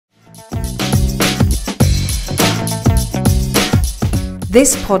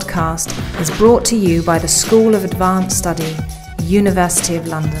This podcast is brought to you by the School of Advanced Study, University of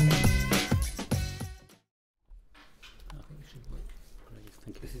London.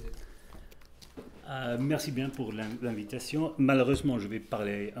 Merci bien pour l'invitation. Malheureusement, je vais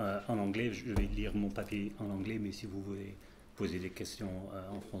parler en anglais. Je vais lire mon papier en anglais, mais si vous voulez poser des questions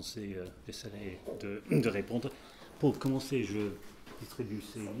en français, j'essaierai de répondre. Pour commencer, je distribue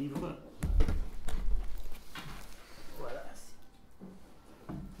ces livres.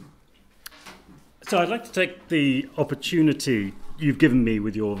 So I'd like to take the opportunity you've given me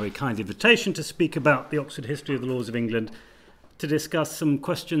with your very kind invitation to speak about the Oxford History of the Laws of England, to discuss some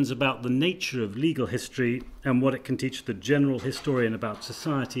questions about the nature of legal history and what it can teach the general historian about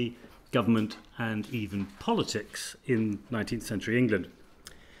society, government, and even politics in 19th century England.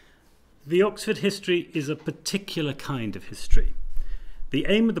 The Oxford history is a particular kind of history. The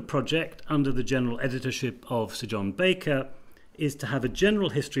aim of the project, under the general editorship of Sir John Baker, is to have a general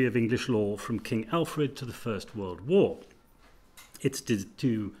history of English law from King Alfred to the First World War. It's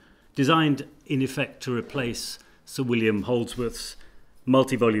designed, in effect, to replace Sir William Holdsworth's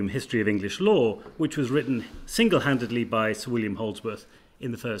multi-volume History of English Law, which was written single-handedly by Sir William Holdsworth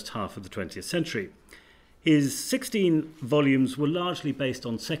in the first half of the 20th century. His 16 volumes were largely based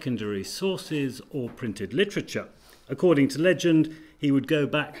on secondary sources or printed literature. According to legend, he would go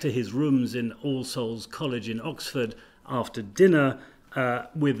back to his rooms in All Souls College in Oxford after dinner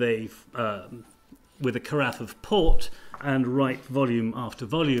with a carafe of port and write volume after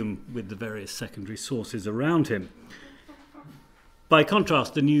volume with the various secondary sources around him. By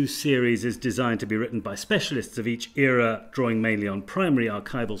contrast, the new series is designed to be written by specialists of each era, drawing mainly on primary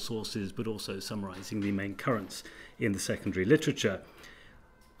archival sources, but also summarising the main currents in the secondary literature.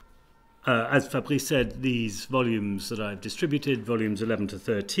 As Fabrice said, these volumes that I've distributed, volumes 11 to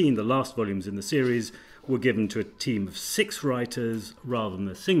 13, the last volumes in the series, were given to a team of 6 writers rather than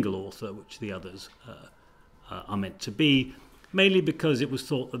a single author, which the others are meant to be, mainly because it was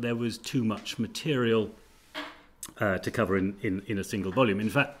thought that there was too much material to cover in a single volume. In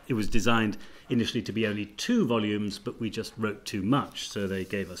fact, it was designed initially to be only 2 volumes, but we just wrote too much, so they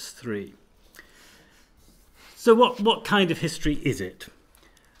gave us 3. So what kind of history is it?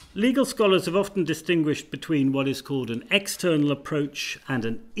 Legal scholars have often distinguished between what is called an external approach and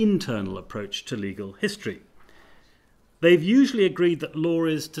an internal approach to legal history. They've usually agreed that law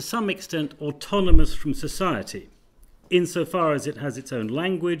is, to some extent, autonomous from society, insofar as it has its own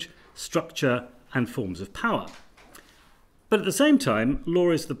language, structure, and forms of power. But at the same time,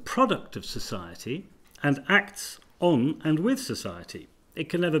 law is the product of society and acts on and with society. It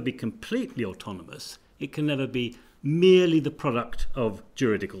can never be completely autonomous. It can never be merely the product of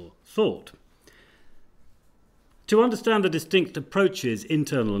juridical thought. To understand the distinct approaches,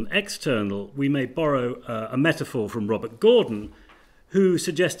 internal and external, we may borrow a metaphor from Robert Gordon, who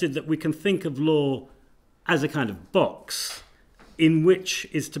suggested that we can think of law as a kind of box in which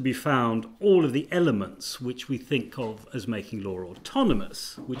is to be found all of the elements which we think of as making law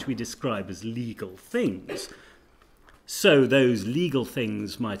autonomous, which we describe as legal things. So those legal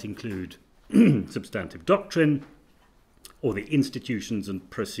things might include substantive doctrine, or the institutions and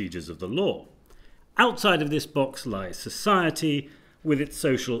procedures of the law. Outside of this box lies society with its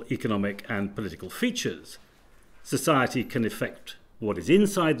social, economic and political features. Society can affect what is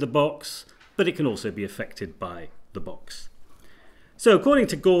inside the box, but it can also be affected by the box. So according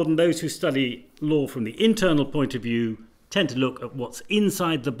to Gordon, those who study law from the internal point of view tend to look at what's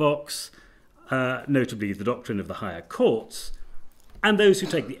inside the box, notably the doctrine of the higher courts, and those who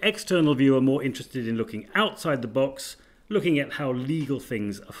take the external view are more interested in looking outside the box, looking at how legal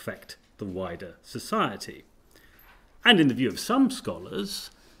things affect the wider society. And in the view of some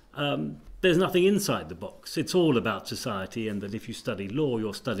scholars, there's nothing inside the box. It's all about society, and that if you study law,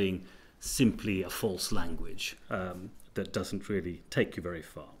 you're studying simply a false language that doesn't really take you very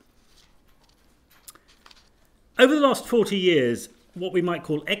far. Over the last 40 years, what we might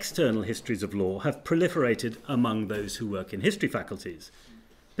call external histories of law have proliferated among those who work in history faculties,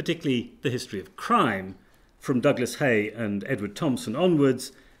 particularly the history of crime, from Douglas Hay and Edward Thompson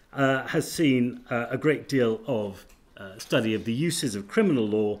onwards, has seen a great deal of study of the uses of criminal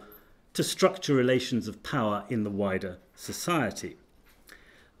law to structure relations of power in the wider society.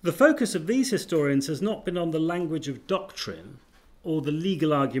 The focus of these historians has not been on the language of doctrine or the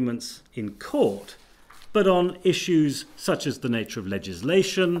legal arguments in court, but on issues such as the nature of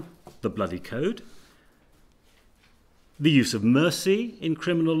legislation, the Bloody Code, the use of mercy in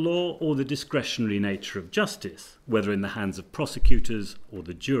criminal law, or the discretionary nature of justice, whether in the hands of prosecutors or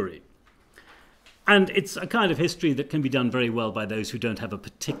the jury. And it's a kind of history that can be done very well by those who don't have a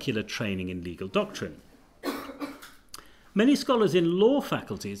particular training in legal doctrine. Many scholars in law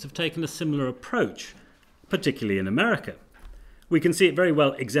faculties have taken a similar approach, particularly in America. We can see it very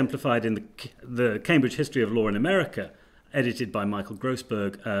well exemplified in the Cambridge History of Law in America, edited by Michael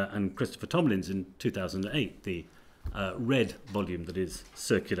Grossberg and Christopher Tomlins in 2008, the red volume that is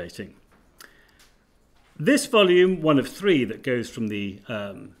circulating. This volume, one of three that goes from the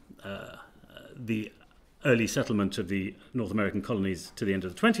early settlement of the North American colonies to the end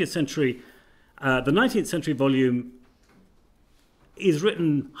of the 20th century, the 19th century volume is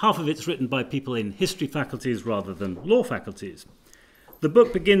written, half of it's written by people in history faculties rather than law faculties. The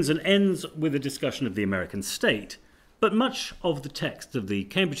book begins and ends with a discussion of the American state, but much of the text of the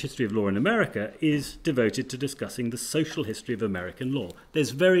Cambridge History of Law in America is devoted to discussing the social history of American law.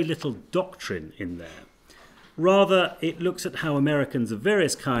 There's very little doctrine in there. Rather, it looks at how Americans of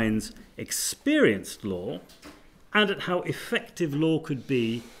various kinds experienced law and at how effective law could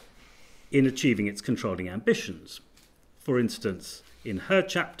be in achieving its controlling ambitions. For instance, in her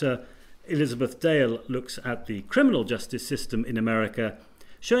chapter, Elizabeth Dale looks at the criminal justice system in America,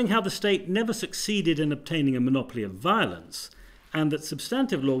 showing how the state never succeeded in obtaining a monopoly of violence, and that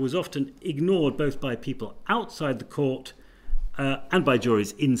substantive law was often ignored both by people outside the court and by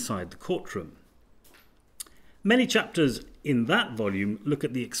juries inside the courtroom. Many chapters in that volume look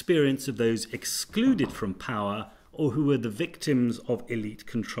at the experience of those excluded from power or who were the victims of elite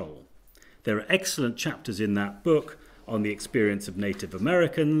control. There are excellent chapters in that book on the experience of Native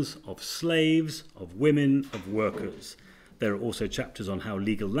Americans, of slaves, of women, of workers. There are also chapters on how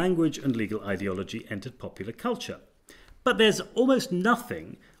legal language and legal ideology entered popular culture. But there's almost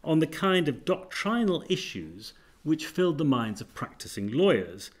nothing on the kind of doctrinal issues which filled the minds of practicing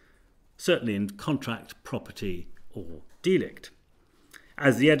lawyers, certainly in contract, property, or delict.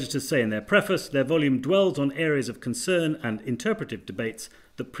 As the editors say in their preface, their volume dwells on areas of concern and interpretive debates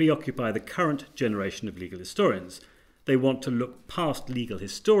that preoccupy the current generation of legal historians. They want to look past legal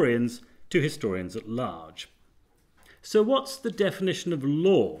historians to historians at large. So what's the definition of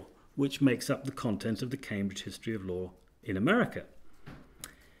law which makes up the content of the Cambridge History of Law in America?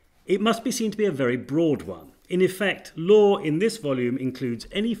 It must be seen to be a very broad one. In effect, law in this volume includes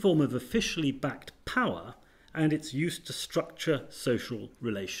any form of officially backed power and its use to structure social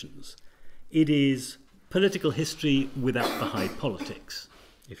relations. It is political history without the high politics,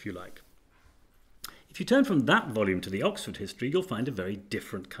 if you like. If you turn from that volume to the Oxford History, you'll find a very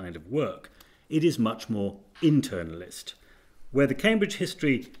different kind of work. It is much more internalist. Where the Cambridge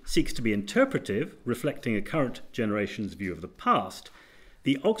History seeks to be interpretive, reflecting a current generation's view of the past,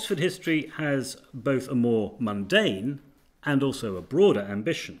 the Oxford History has both a more mundane and also a broader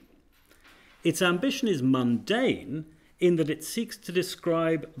ambition. Its ambition is mundane in that it seeks to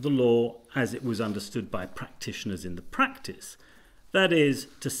describe the law as it was understood by practitioners in the practice. That is,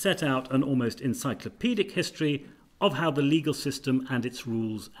 to set out an almost encyclopedic history of how the legal system and its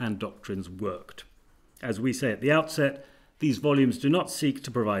rules and doctrines worked. As we say at the outset, these volumes do not seek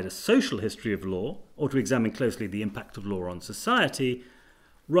to provide a social history of law or to examine closely the impact of law on society.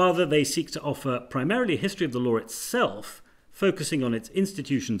 Rather, they seek to offer primarily a history of the law itself, focusing on its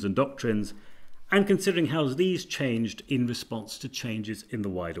institutions and doctrines, and considering how these changed in response to changes in the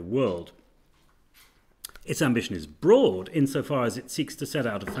wider world. Its ambition is broad insofar as it seeks to set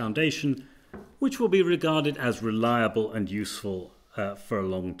out a foundation which will be regarded as reliable and useful for a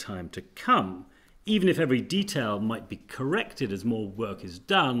long time to come. Even if every detail might be corrected as more work is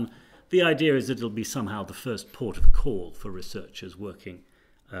done, the idea is that it'll be somehow the first port of call for researchers working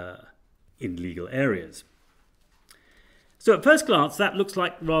in legal areas. So at first glance, that looks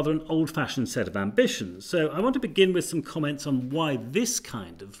like rather an old-fashioned set of ambitions. So I want to begin with some comments on why this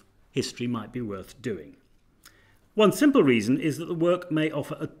kind of history might be worth doing. One simple reason is that the work may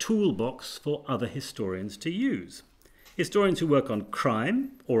offer a toolbox for other historians to use. Historians who work on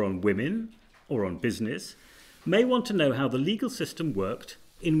crime, or on women, or on business, may want to know how the legal system worked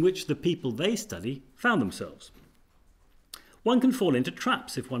in which the people they study found themselves. One can fall into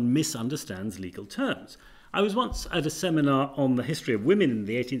traps if one misunderstands legal terms. I was once at a seminar on the history of women in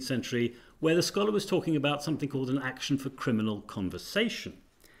the 18th century where the scholar was talking about something called an action for criminal conversation.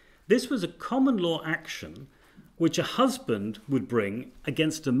 This was a common law action which a husband would bring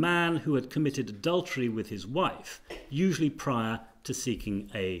against a man who had committed adultery with his wife, usually prior to seeking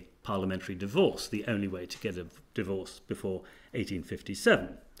a parliamentary divorce, the only way to get a divorce before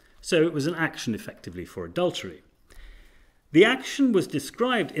 1857. So it was an action effectively for adultery. The action was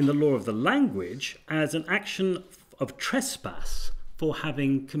described in the law of the language as an action of trespass for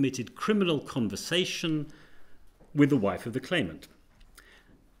having committed criminal conversation with the wife of the claimant.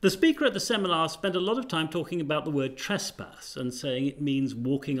 The speaker at the seminar spent a lot of time talking about the word trespass and saying it means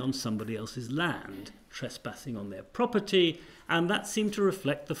walking on somebody else's land, trespassing on their property, and that seemed to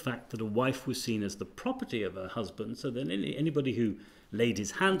reflect the fact that a wife was seen as the property of her husband, so then anybody who laid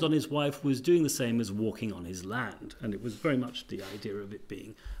his hands on his wife was doing the same as walking on his land, and it was very much the idea of it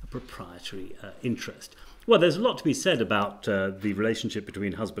being a proprietary interest. Well, there's a lot to be said about the relationship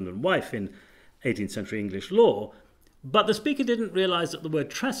between husband and wife in 18th century English law, but the speaker didn't realise that the word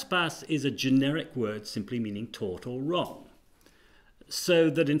trespass is a generic word simply meaning tort or wrong.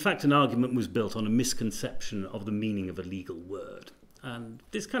 So that in fact an argument was built on a misconception of the meaning of a legal word. And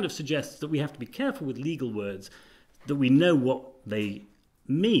this kind of suggests that we have to be careful with legal words, that we know what they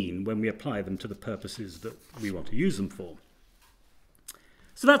mean when we apply them to the purposes that we want to use them for.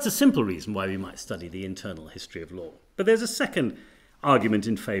 So that's a simple reason why we might study the internal history of law. But there's a second argument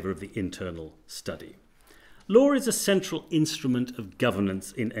in favour of the internal study. Law is a central instrument of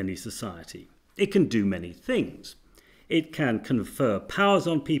governance in any society. It can do many things. It can confer powers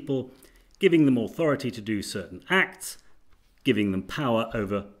on people, giving them authority to do certain acts, giving them power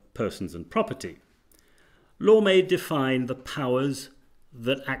over persons and property. Law may define the powers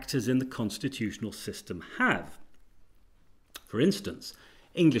that actors in the constitutional system have. For instance,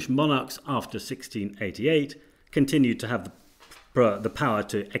 English monarchs after 1688 continued to have the power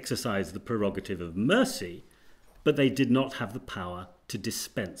to exercise the prerogative of mercy, but they did not have the power to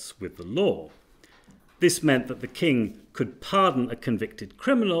dispense with the law. This meant that the king could pardon a convicted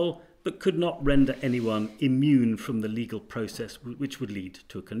criminal, but could not render anyone immune from the legal process which would lead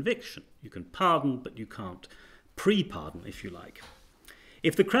to a conviction. You can pardon, but you can't pre-pardon, if you like.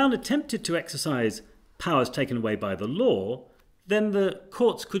 If the Crown attempted to exercise powers taken away by the law, then the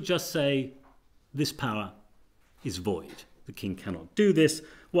courts could just say, this power is void. The king cannot do this,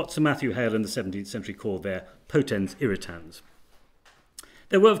 what Sir Matthew Hale in the 17th century called their potens irritans.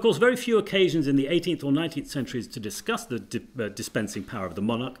 There were, of course, very few occasions in the 18th or 19th centuries to discuss the dispensing power of the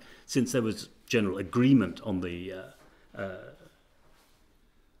monarch, since there was general agreement on the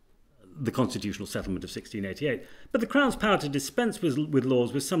constitutional settlement of 1688. But the Crown's power to dispense with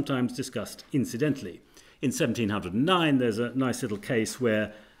laws was sometimes discussed incidentally. In 1709, there's a nice little case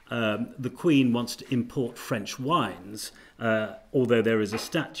where the Queen wants to import French wines, although there is a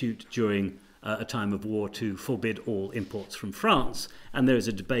statute during a time of war to forbid all imports from France, and there is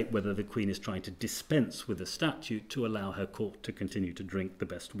a debate whether the Queen is trying to dispense with a statute to allow her court to continue to drink the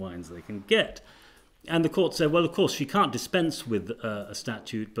best wines they can get. And the court said, well, of course, she can't dispense with a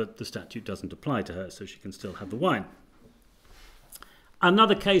statute, but the statute doesn't apply to her, so she can still have the wine.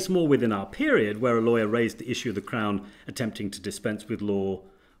 Another case more within our period where a lawyer raised the issue of the Crown attempting to dispense with law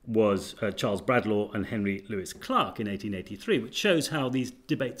was Charles Bradlaugh and Henry Lewis Clark in 1883, which shows how these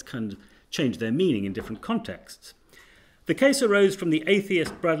debates kind of change their meaning in different contexts. The case arose from the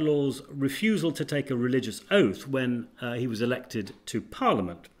atheist Bradlaugh's refusal to take a religious oath when he was elected to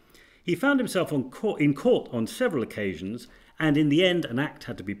Parliament. He found himself in court on several occasions, and in the end an act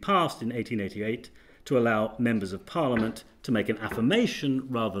had to be passed in 1888 to allow members of Parliament to make an affirmation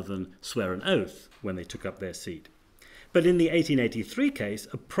rather than swear an oath when they took up their seat. But in the 1883 case,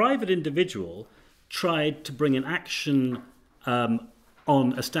 a private individual tried to bring an action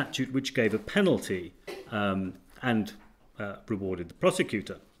on a statute which gave a penalty and rewarded the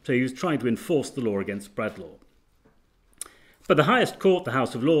prosecutor. So he was trying to enforce the law against Bradlaugh. But the highest court, the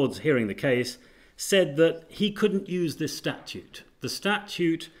House of Lords, hearing the case, said that he couldn't use this statute. The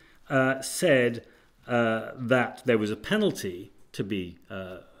statute said that there was a penalty to be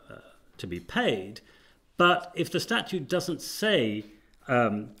paid, but if the statute doesn't say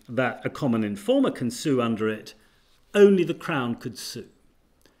that a common informer can sue under it, only the Crown could sue.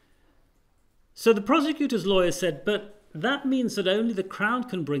 So the prosecutor's lawyer said, but that means that only the Crown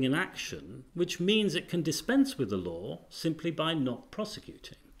can bring an action, which means it can dispense with the law simply by not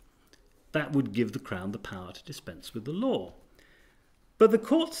prosecuting. That would give the Crown the power to dispense with the law. But the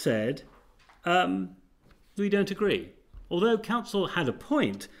court said, we don't agree. Although counsel had a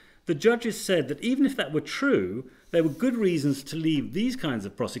point, the judges said that even if that were true, there were good reasons to leave these kinds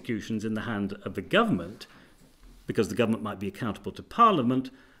of prosecutions in the hand of the government, because the government might be accountable to Parliament,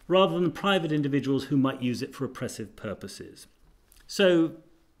 rather than private individuals who might use it for oppressive purposes. So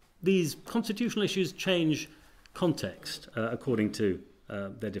these constitutional issues change context according to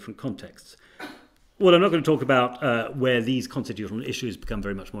their different contexts. What I'm not going to talk about where these constitutional issues become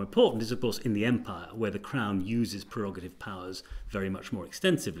very much more important is, of course, in the Empire, where the Crown uses prerogative powers very much more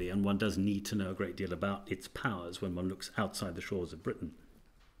extensively, and one does need to know a great deal about its powers when one looks outside the shores of Britain.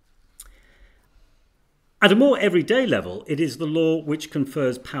 At a more everyday level, it is the law which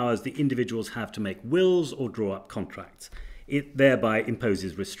confers powers the individuals have to make wills or draw up contracts. It thereby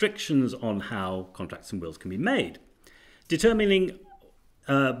imposes restrictions on how contracts and wills can be made, determining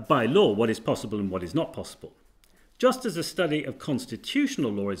by law what is possible and what is not possible. Just as a study of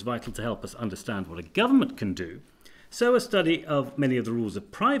constitutional law is vital to help us understand what a government can do, so a study of many of the rules of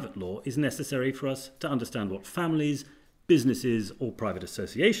private law is necessary for us to understand what families, businesses, or private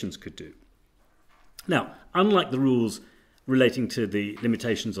associations could do. Now, unlike the rules relating to the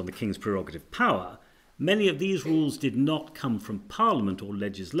limitations on the king's prerogative power, many of these rules did not come from Parliament or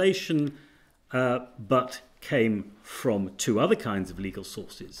legislation, but came from two other kinds of legal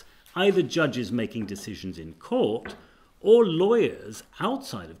sources, either judges making decisions in court or lawyers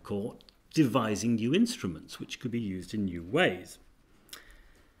outside of court devising new instruments which could be used in new ways.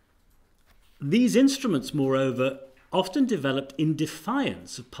 These instruments, moreover, often developed in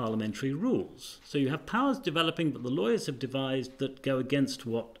defiance of parliamentary rules. So you have powers developing that the lawyers have devised that go against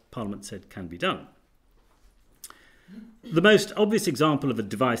what Parliament said can be done. The most obvious example of a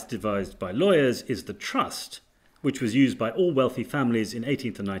device devised by lawyers is the trust, which was used by all wealthy families in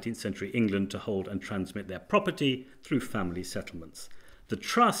 18th and 19th century England to hold and transmit their property through family settlements. The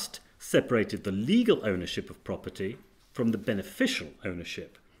trust separated the legal ownership of property from the beneficial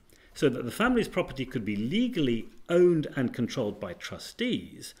ownership, so that the family's property could be legally owned and controlled by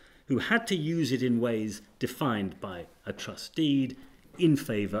trustees who had to use it in ways defined by a trust deed in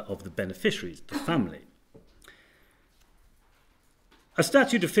favour of the beneficiaries, the family. A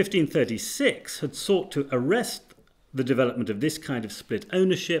statute of 1536 had sought to arrest the development of this kind of split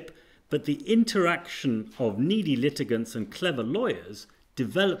ownership, but the interaction of needy litigants and clever lawyers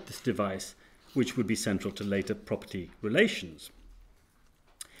developed this device, which would be central to later property relations.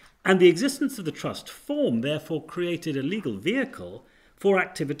 And the existence of the trust form therefore created a legal vehicle for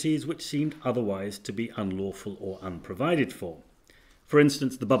activities which seemed otherwise to be unlawful or unprovided for. For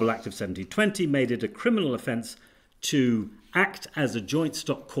instance, the Bubble Act of 1720 made it a criminal offence to act as a joint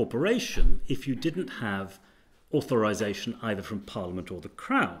stock corporation if you didn't have authorisation either from Parliament or the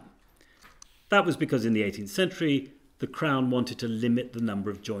Crown. That was because in the 18th century, the Crown wanted to limit the number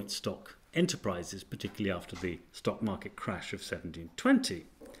of joint stock enterprises, particularly after the stock market crash of 1720.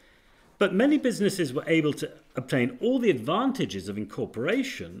 But many businesses were able to obtain all the advantages of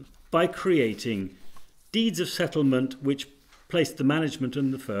incorporation by creating deeds of settlement which placed the management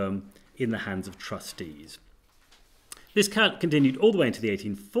of the firm in the hands of trustees. This continued all the way into the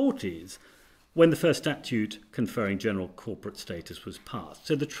 1840s, when the first statute conferring general corporate status was passed.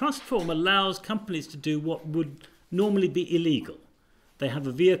 So the trust form allows companies to do what would normally be illegal. They have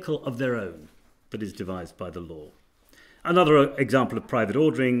a vehicle of their own that is devised by the law. Another example of private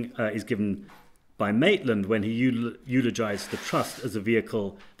ordering is given by Maitland when he eulogised the trust as a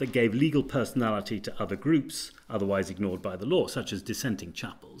vehicle that gave legal personality to other groups otherwise ignored by the law, such as dissenting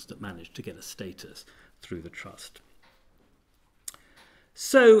chapels that managed to get a status through the trust.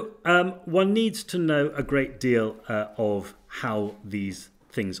 So one needs to know a great deal of how these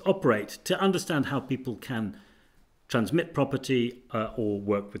things operate to understand how people can transmit property or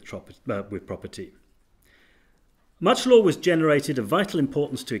work with property. Much law was generated of vital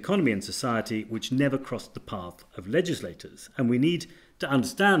importance to economy and society which never crossed the path of legislators. And we need to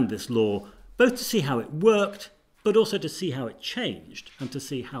understand this law both to see how it worked, but also to see how it changed and to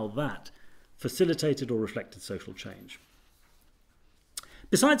see how that facilitated or reflected social change.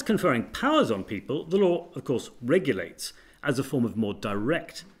 Besides conferring powers on people, the law, of course, regulates as a form of more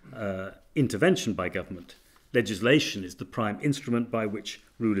direct intervention by government. Legislation is the prime instrument by which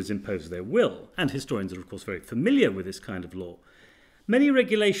rulers impose their will, and historians are, of course, very familiar with this kind of law. Many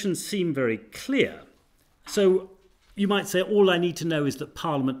regulations seem very clear. So you might say, all I need to know is that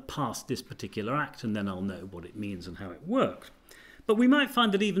Parliament passed this particular act, and then I'll know what it means and how it worked. But we might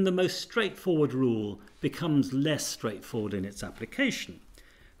find that even the most straightforward rule becomes less straightforward in its application.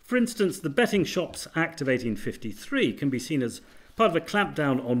 For instance, the Betting Shops Act of 1853 can be seen as part of a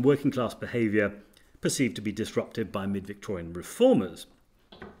clampdown on working-class behaviour perceived to be disruptive by mid-Victorian reformers.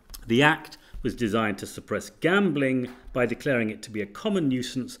 The Act was designed to suppress gambling by declaring it to be a common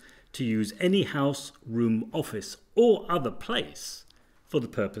nuisance to use any house, room, office or other place for the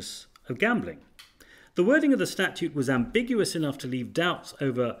purpose of gambling. The wording of the statute was ambiguous enough to leave doubts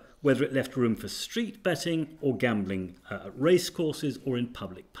over whether it left room for street betting or gambling at racecourses or in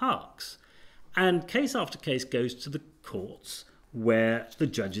public parks. And case after case goes to the courts where the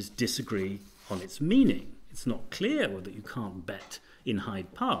judges disagree on its meaning. It's not clear whether you can't bet in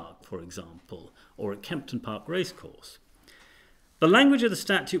Hyde Park, for example, or at Kempton Park Racecourse. The language of the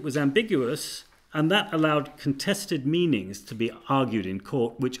statute was ambiguous, and that allowed contested meanings to be argued in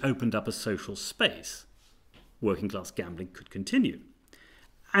court, which opened up a social space. Working class gambling could continue.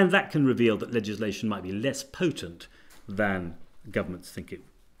 And that can reveal that legislation might be less potent than governments think it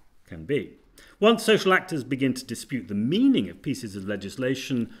can be. Once social actors begin to dispute the meaning of pieces of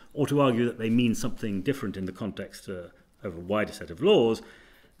legislation or to argue that they mean something different in the context of a wider set of laws,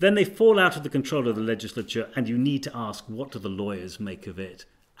 then they fall out of the control of the legislature, and you need to ask, what do the lawyers make of it,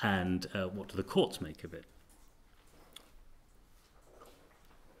 and what do the courts make of it?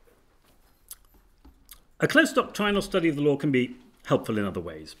 A close doctrinal study of the law can be helpful in other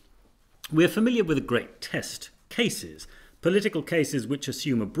ways. We are familiar with the great test cases, political cases which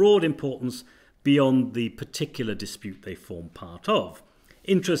assume a broad importance beyond the particular dispute they form part of.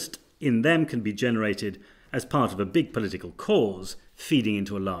 Interest in them can be generated as part of a big political cause, feeding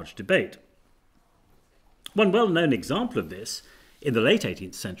into a large debate. One well-known example of this in the late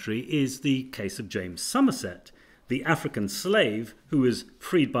 18th century is the case of James Somerset, the African slave who was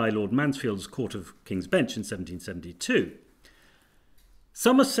freed by Lord Mansfield's Court of King's Bench in 1772.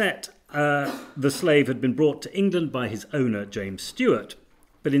 Somerset, the slave, had been brought to England by his owner, James Stuart,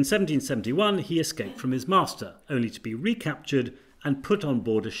 but in 1771 he escaped from his master, only to be recaptured and put on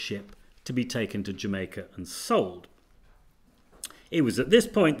board a ship to be taken to Jamaica and sold. It was at this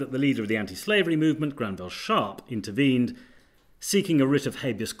point that the leader of the anti-slavery movement, Granville Sharp, intervened, seeking a writ of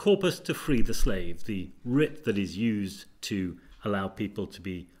habeas corpus to free the slave, the writ that is used to allow people to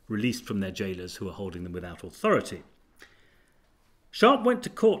be released from their jailers who are holding them without authority. Sharp went to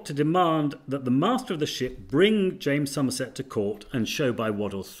court to demand that the master of the ship bring James Somerset to court and show by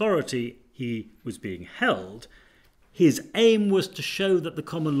what authority he was being held. His aim was to show that the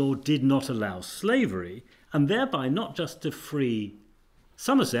common law did not allow slavery, and thereby not just to free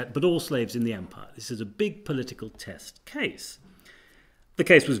Somerset, but all slaves in the empire. This is a big political test case. The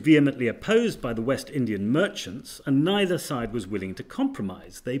case was vehemently opposed by the West Indian merchants, and neither side was willing to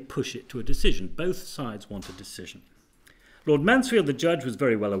compromise. They push it to a decision. Both sides want a decision. Lord Mansfield, the judge, was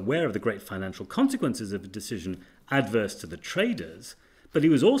very well aware of the great financial consequences of a decision adverse to the traders, but he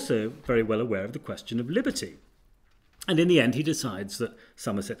was also very well aware of the question of liberty. And in the end, he decides that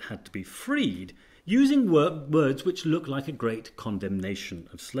Somerset had to be freed, using words which look like a great condemnation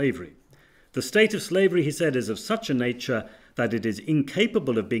of slavery. The state of slavery, he said, is of such a nature that it is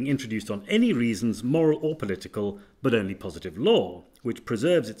incapable of being introduced on any reasons, moral or political, but only positive law, which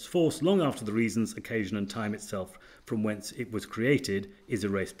preserves its force long after the reasons, occasion and time itself from whence it was created is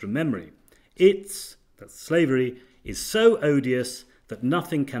erased from memory. That slavery, is so odious that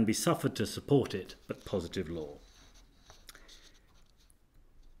nothing can be suffered to support it but positive law.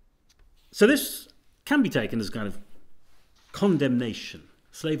 So this can be taken as kind of condemnation.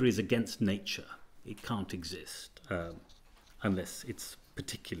 Slavery is against nature. It can't exist unless it's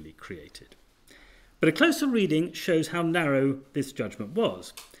particularly created. But a closer reading shows how narrow this judgment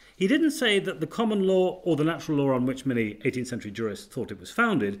was. He didn't say that the common law or the natural law on which many 18th century jurists thought it was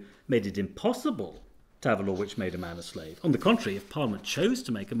founded made it impossible to have a law which made a man a slave. On the contrary, if Parliament chose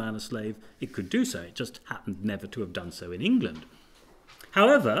to make a man a slave, it could do so. It just happened never to have done so in England.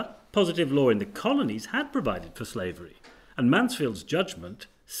 However, positive law in the colonies had provided for slavery, and Mansfield's judgment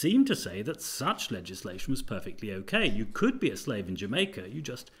seemed to say that such legislation was perfectly okay. You could be a slave in Jamaica, you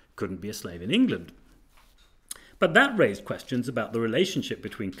just couldn't be a slave in England. But that raised questions about the relationship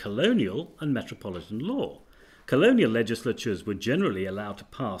between colonial and metropolitan law. Colonial legislatures were generally allowed to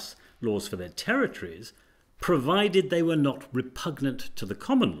pass laws for their territories, provided they were not repugnant to the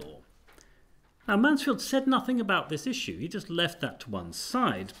common law. Now, Mansfield said nothing about this issue. He just left that to one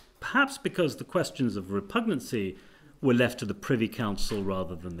side, perhaps because the questions of repugnancy were left to the Privy Council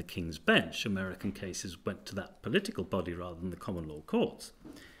rather than the King's Bench. American cases went to that political body rather than the common law courts.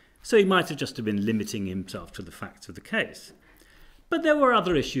 So he might have just been limiting himself to the facts of the case. But there were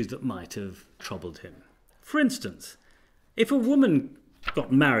other issues that might have troubled him. For instance, if a woman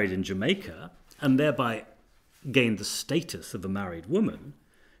got married in Jamaica and thereby gained the status of a married woman,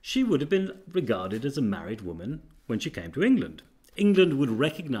 she would have been regarded as a married woman when she came to England. England would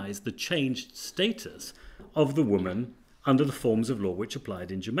recognise the changed status of the woman under the forms of law which applied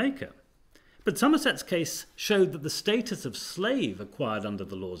in Jamaica. But Somerset's case showed that the status of slave acquired under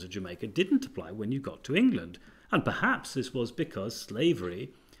the laws of Jamaica didn't apply when you got to England, and perhaps this was because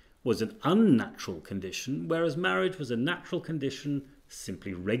slavery was an unnatural condition, whereas marriage was a natural condition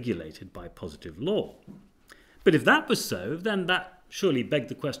simply regulated by positive law. But if that was so, then that surely begged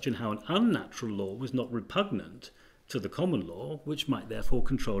the question how an unnatural law was not repugnant to the common law, which might therefore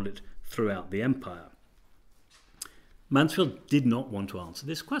control it throughout the empire. Mansfield did not want to answer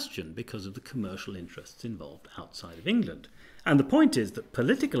this question because of the commercial interests involved outside of England. And the point is that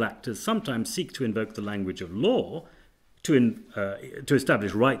political actors sometimes seek to invoke the language of law to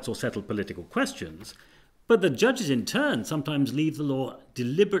establish rights or settle political questions, but the judges in turn sometimes leave the law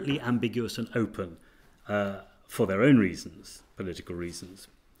deliberately ambiguous and open for their own reasons, political reasons.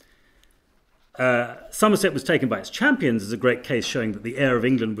 Somerset was taken by its champions as a great case showing that the air of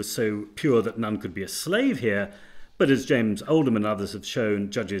England was so pure that none could be a slave here. But as James Oldham and others have shown,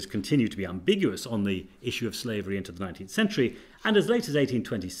 judges continue to be ambiguous on the issue of slavery into the 19th century. And as late as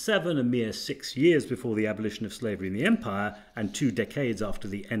 1827, a mere 6 years before the abolition of slavery in the Empire and 2 decades after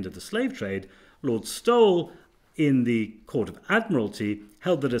the end of the slave trade, Lord Stowell, in the Court of Admiralty,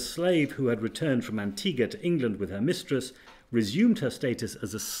 held that a slave who had returned from Antigua to England with her mistress resumed her status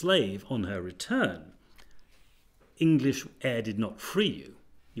as a slave on her return. English air did not free you.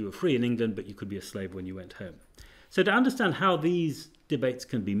 You were free in England, but you could be a slave when you went home. So to understand how these debates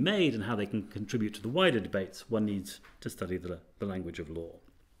can be made and how they can contribute to the wider debates, one needs to study the language of law.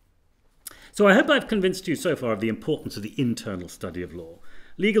 So I hope I've convinced you so far of the importance of the internal study of law.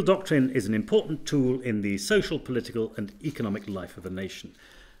 Legal doctrine is an important tool in the social, political and economic life of a nation.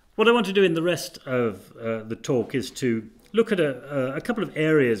 What I want to do in the rest of the talk is to look at a couple of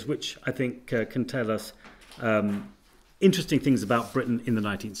areas which I think can tell us interesting things about Britain in the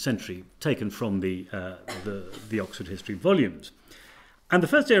 19th century, taken from the Oxford History volumes. And the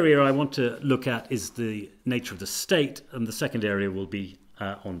first area I want to look at is the nature of the state, and the second area will be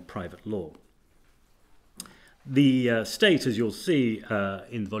on private law. The state, as you'll see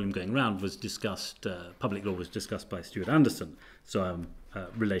in the volume going round, was discussed, public law was discussed by Stuart Anderson, so I'm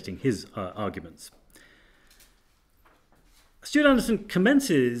relating his arguments. Stuart Anderson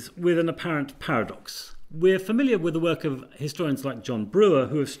commences with an apparent paradox. We're familiar with the work of historians like John Brewer,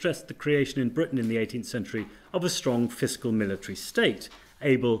 who have stressed the creation in Britain in the 18th century of a strong fiscal military state,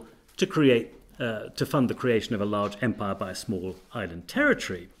 able to fund the creation of a large empire by a small island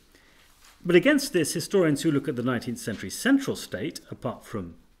territory. But against this, historians who look at the 19th century central state, apart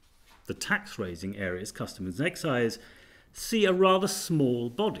from the tax-raising areas, customs and excise, see a rather small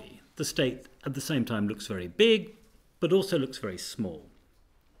body. The state at the same time looks very big, but also looks very small.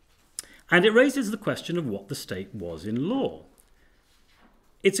 And it raises the question of what the state was in law.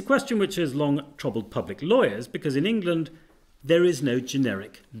 It's a question which has long troubled public lawyers because in England there is no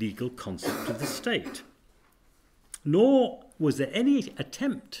generic legal concept of the state. Nor was there any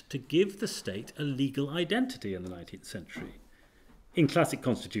attempt to give the state a legal identity in the 19th century. In classic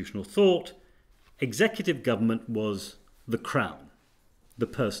constitutional thought, executive government was the crown, the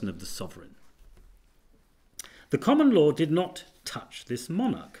person of the sovereign. The common law did not touch this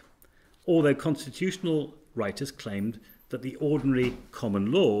monarch, although constitutional writers claimed that the ordinary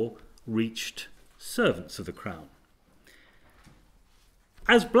common law reached servants of the crown.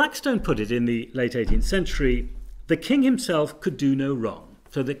 As Blackstone put it in the late 18th century, the king himself could do no wrong,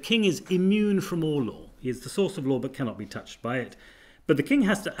 so the king is immune from all law. He is the source of law but cannot be touched by it. But the king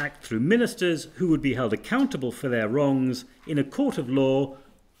has to act through ministers who would be held accountable for their wrongs in a court of law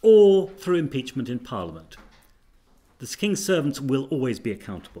or through impeachment in Parliament. The king's servants will always be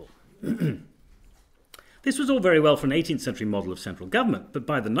accountable. This was all very well for an 18th century model of central government, but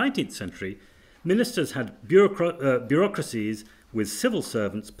by the 19th century, ministers had bureaucracies with civil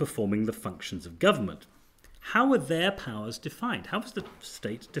servants performing the functions of government. How were their powers defined? How was the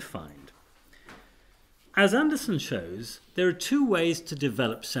state defined? As Anderson shows, there are 2 ways to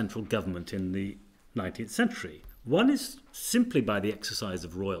develop central government in the 19th century. One is simply by the exercise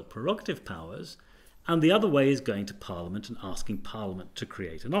of royal prerogative powers, and the other way is going to Parliament and asking Parliament to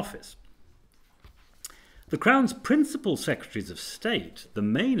create an office. The Crown's principal secretaries of state, the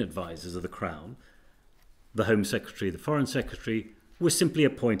main advisers of the Crown, the Home Secretary, the Foreign Secretary, were simply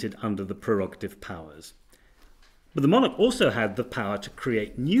appointed under the prerogative powers. But the monarch also had the power to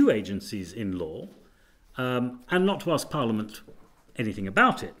create new agencies in law and not to ask Parliament anything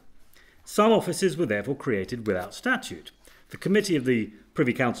about it. Some offices were therefore created without statute. The Committee of the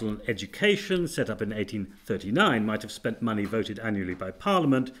Privy Council on Education, set up in 1839, might have spent money voted annually by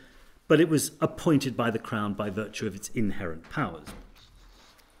Parliament, but it was appointed by the Crown by virtue of its inherent powers.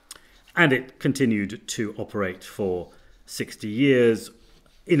 And it continued to operate for 60 years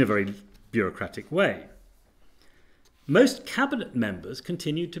in a very bureaucratic way. Most cabinet members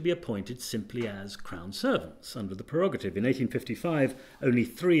continued to be appointed simply as Crown servants under the prerogative. In 1855, only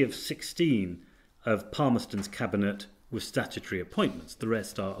 3 of 16 of Palmerston's cabinet were statutory appointments. The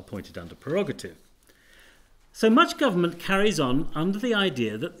rest are appointed under prerogative. So much government carries on under the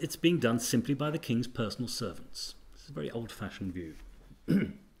idea that it's being done simply by the king's personal servants. This is a very old-fashioned view.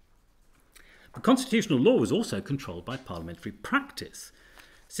 But constitutional law was also controlled by parliamentary practice.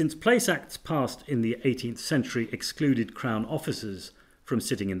 Since place acts passed in the 18th century excluded Crown officers from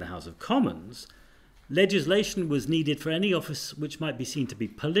sitting in the House of Commons, legislation was needed for any office which might be seen to be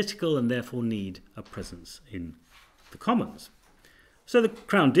political and therefore need a presence in the Commons. So the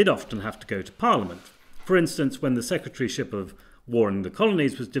Crown did often have to go to Parliament. For instance, when the Secretaryship of War in the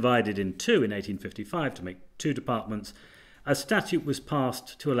Colonies was divided in two in 1855 to make two departments, a statute was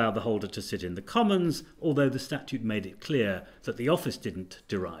passed to allow the holder to sit in the Commons, although the statute made it clear that the office didn't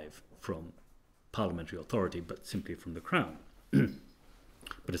derive from parliamentary authority, but simply from the Crown.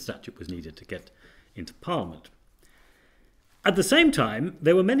 But a statute was needed to get into Parliament. At the same time,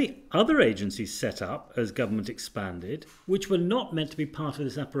 there were many other agencies set up as government expanded, which were not meant to be part of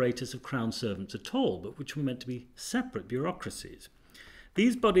this apparatus of Crown servants at all, but which were meant to be separate bureaucracies.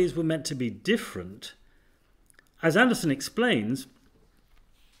 These bodies were meant to be different. As Anderson explains,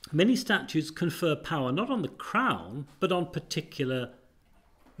 many statutes confer power not on the Crown, but on particular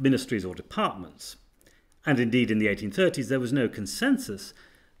ministries or departments. And indeed, in the 1830s, there was no consensus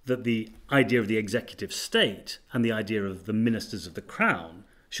that the idea of the executive state and the idea of the ministers of the Crown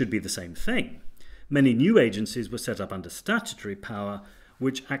should be the same thing. Many new agencies were set up under statutory power,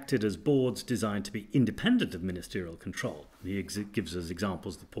 which acted as boards designed to be independent of ministerial control. He gives us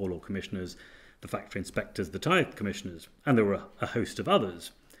examples: the Poor Law Commissioners, the Factory Inspectors, the Tithe Commissioners, and there were a host of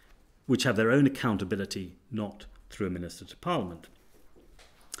others, which have their own accountability, not through a minister to Parliament.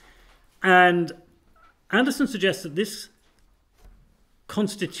 And Anderson suggests that this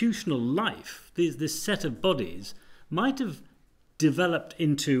constitutional life, this set of bodies, might have developed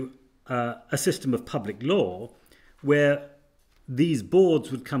into a system of public law where these boards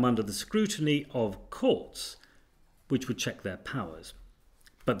would come under the scrutiny of courts, which would check their powers.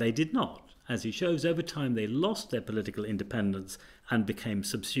 But they did not. As he shows, over time they lost their political independence and became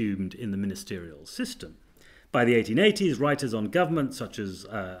subsumed in the ministerial system. By the 1880s, writers on government, such as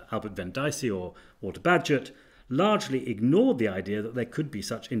Albert Venn Dicey or Walter Bagehot, largely ignored the idea that there could be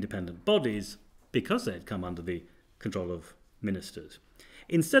such independent bodies because they had come under the control of ministers.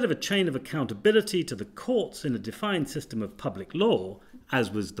 Instead of a chain of accountability to the courts in a defined system of public law, as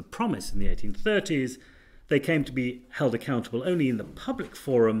was the promise in the 1830s, they came to be held accountable only in the public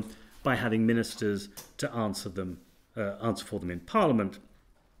forum by having ministers to answer for them in Parliament.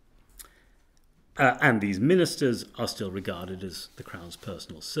 And these ministers are still regarded as the Crown's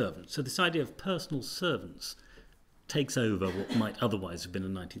personal servants. So this idea of personal servants takes over what might otherwise have been a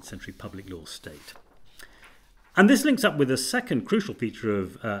 19th century public law state. And this links up with a second crucial feature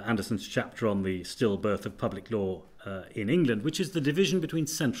of Anderson's chapter on the stillbirth of public law in England, which is the division between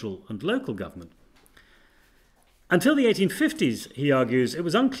central and local government. Until the 1850s, he argues, it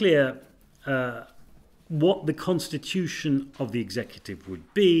was unclear what the constitution of the executive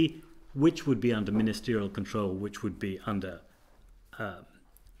would be, which would be under ministerial control, which would be under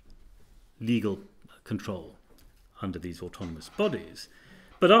legal control under these autonomous bodies.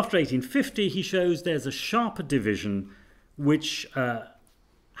 But after 1850, he shows there's a sharper division which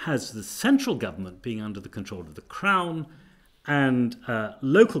has the central government being under the control of the Crown and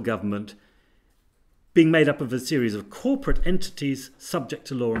local government being made up of a series of corporate entities subject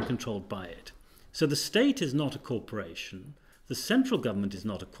to law and controlled by it. So the state is not a corporation. The central government is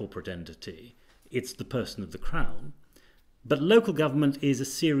not a corporate entity. It's the person of the Crown. But local government is a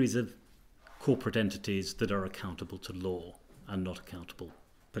series of corporate entities that are accountable to law and not accountable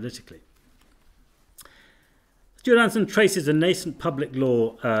politically. Stuart Anderson traces a nascent public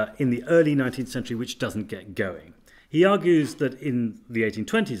law in the early 19th century which doesn't get going. He argues that in the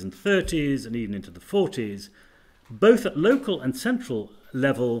 1820s and 30s and even into the 40s, both at local and central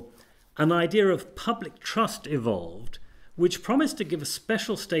level, an idea of public trust evolved which promised to give a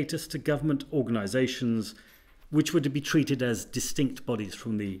special status to government organisations which were to be treated as distinct bodies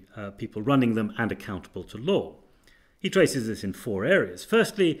from the people running them and accountable to law. He traces this in four areas.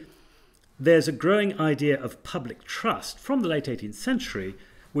 Firstly, there's a growing idea of public trust from the late 18th century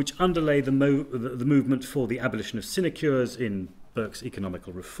which underlay the movement for the abolition of sinecures in Burke's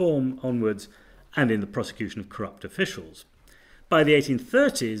economical reform onwards and in the prosecution of corrupt officials. By the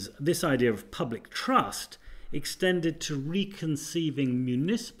 1830s, this idea of public trust extended to reconceiving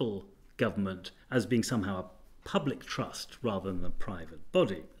municipal government as being somehow a public trust rather than a private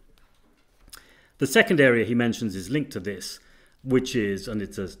body. The second area he mentions is linked to this, which is, and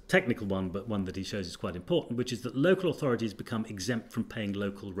it's a technical one, but one that he shows is quite important, which is that local authorities become exempt from paying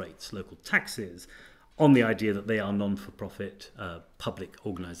local rates, local taxes, on the idea that they are non-for-profit public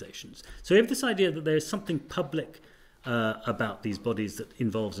organisations. So you have this idea that there is something public about these bodies that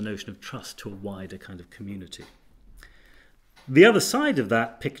involves a notion of trust to a wider kind of community. The other side of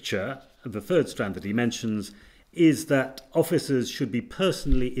that picture, the third strand that he mentions, is that officers should be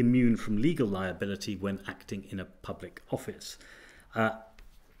personally immune from legal liability when acting in a public office.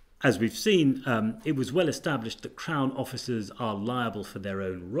 As we've seen, it was well established that Crown officers are liable for their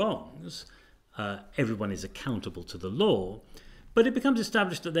own wrongs. Everyone is accountable to the law. But it becomes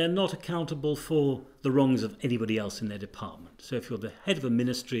established that they're not accountable for the wrongs of anybody else in their department. So if you're the head of a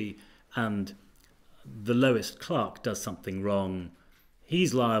ministry and the lowest clerk does something wrong,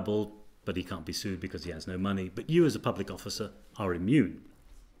 he's liable, but he can't be sued because he has no money. But you as a public officer are immune.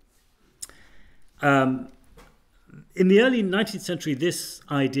 In the early 19th century, this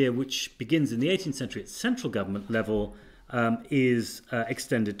idea, which begins in the 18th century at central government level, is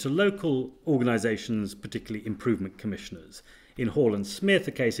extended to local organisations, particularly improvement commissioners. In Hall and Smith,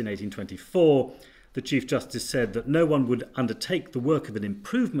 a case in 1824, the Chief Justice said that no one would undertake the work of an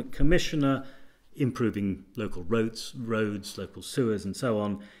improvement commissioner, improving local roads, local sewers and so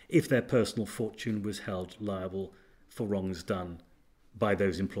on, if their personal fortune was held liable for wrongs done by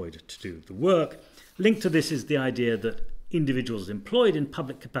those employed to do the work. Linked to this is the idea that individuals employed in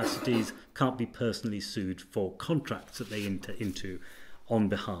public capacities can't be personally sued for contracts that they enter into on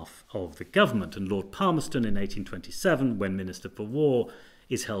behalf of the government. And Lord Palmerston in 1827, when Minister for War,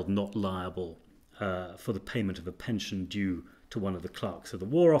 is held not liable for the payment of a pension due to one of the clerks of the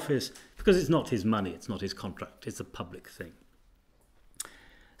War Office, because it's not his money, it's not his contract, it's a public thing.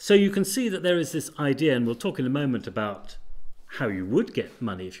 So you can see that there is this idea, and we'll talk in a moment about how you would get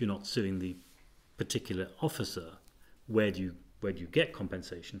money if you're not suing the particular officer. Where do you get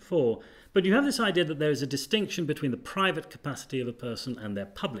compensation for? But you have this idea that there is a distinction between the private capacity of a person and their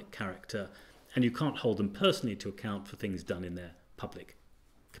public character, and you can't hold them personally to account for things done in their public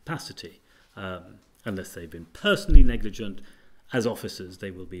capacity. Unless they've been personally negligent, as officers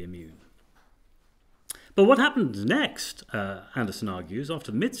they will be immune. But what happens next, Anderson argues,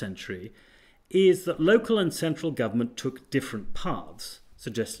 after the mid-century, is that local and central government took different paths,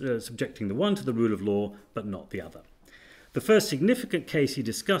 subjecting the one to the rule of law, but not the other. The first significant case he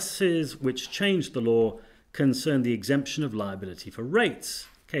discusses, which changed the law, concerned the exemption of liability for rates,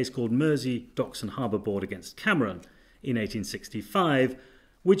 a case called Mersey Docks and Harbour Board against Cameron in 1865,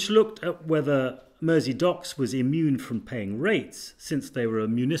 which looked at whether Mersey Docks was immune from paying rates, since they were a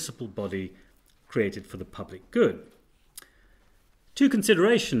municipal body created for the public good. Two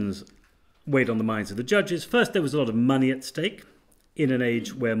considerations weighed on the minds of the judges. First, there was a lot of money at stake in an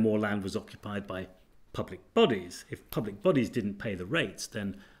age where more land was occupied by public bodies. If public bodies didn't pay the rates,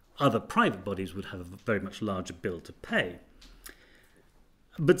 then other private bodies would have a very much larger bill to pay.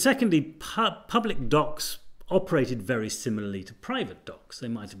 But secondly, public docks operated very similarly to private docks. They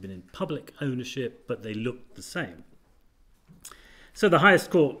might have been in public ownership, but they looked the same. So the highest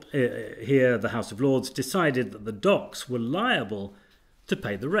court here, the House of Lords, decided that the docks were liable to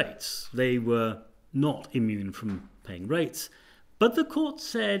pay the rates. They were not immune from paying rates, but the court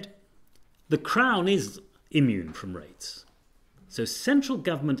said the Crown is immune from rates. So central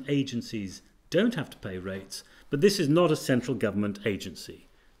government agencies don't have to pay rates, but this is not a central government agency.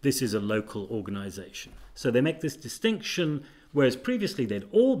 This is a local organisation. So they make this distinction, whereas previously they'd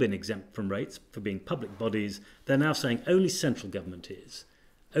all been exempt from rates for being public bodies, they're now saying only central government is.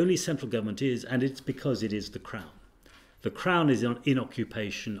 Only central government is, and it's because it is the Crown. The Crown is in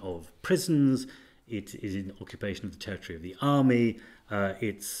occupation of prisons, it is in occupation of the territory of the army,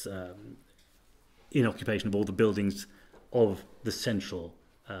 it's in occupation of all the buildings of the central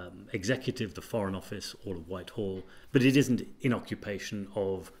executive, the Foreign Office, all of Whitehall, but it isn't in occupation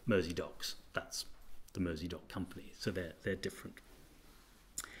of Mersey Docks. That's the Mersey Dock Company, so they're different.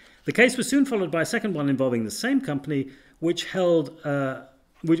 The case was soon followed by a second one involving the same company, which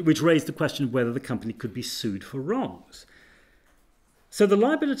which raised the question of whether the company could be sued for wrongs. So the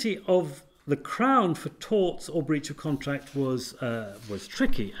liability of the Crown for torts or breach of contract was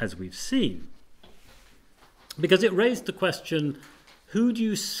tricky, as we've seen, because it raised the question, who do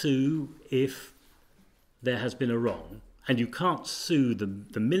you sue if there has been a wrong? And you can't sue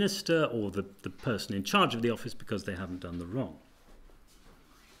the minister or the person in charge of the office because they haven't done the wrong.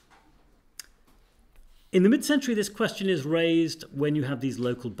 In the mid-century, this question is raised when you have these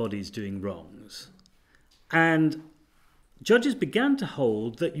local bodies doing wrongs. And judges began to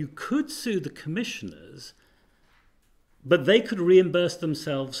hold that you could sue the commissioners, but they could reimburse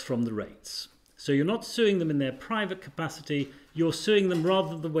themselves from the rates. So you're not suing them in their private capacity, you're suing them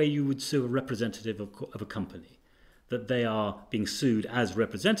rather the way you would sue a representative of a company, that they are being sued as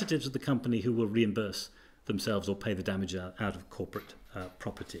representatives of the company who will reimburse themselves or pay the damage out of corporate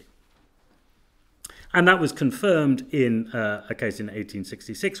property. And that was confirmed in a case in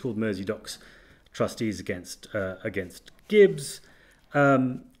 1866 called Mersey Docks Trustees against Gibbs,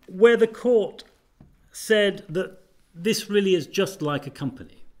 where the court said that this really is just like a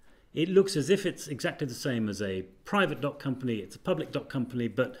company. It looks as if it's exactly the same as a private dock company, it's a public dock company,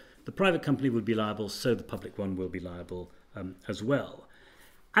 but the private company would be liable, so the public one will be liable as well.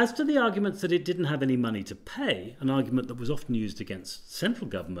 As to the arguments that it didn't have any money to pay, an argument that was often used against central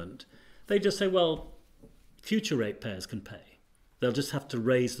government, they just say, well, future ratepayers can pay. They'll just have to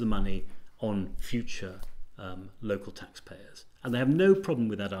raise the money on future local taxpayers. And they have no problem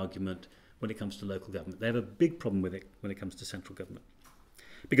with that argument when it comes to local government. They have a big problem with it when it comes to central government.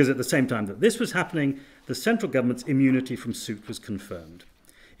 Because at the same time that this was happening, the central government's immunity from suit was confirmed.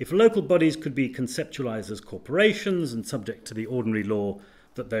 If local bodies could be conceptualized as corporations and subject to the ordinary law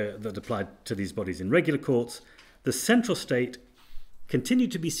that applied to these bodies in regular courts, the central state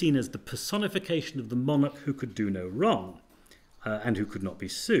continued to be seen as the personification of the monarch who could do no wrong and who could not be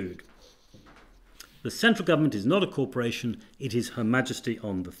sued. The central government is not a corporation, it is Her Majesty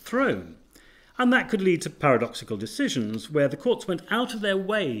on the throne. And that could lead to paradoxical decisions where the courts went out of their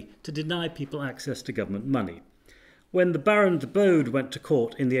way to deny people access to government money. When the Baron de Bode went to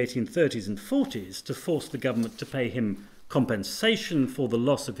court in the 1830s and 40s to force the government to pay him compensation for the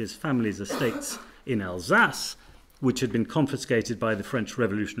loss of his family's estates in Alsace, which had been confiscated by the French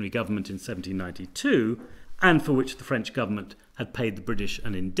revolutionary government in 1792, and for which the French government had paid the British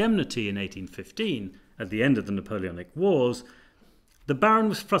an indemnity in 1815 at the end of the Napoleonic Wars, the Baron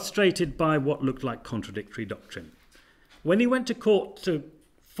was frustrated by what looked like contradictory doctrine. When he went to court to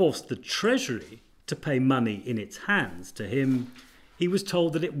force the Treasury to pay money in its hands to him, he was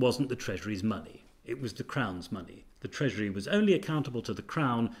told that it wasn't the Treasury's money, it was the Crown's money. The Treasury was only accountable to the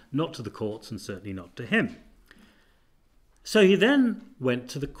Crown, not to the courts, and certainly not to him. So he then went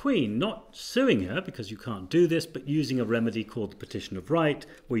to the Queen, not suing her, because you can't do this, but using a remedy called the Petition of Right,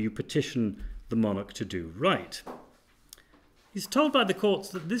 where you petition the monarch to do right. He's told by the courts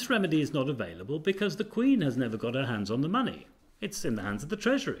that this remedy is not available because the Queen has never got her hands on the money. It's in the hands of the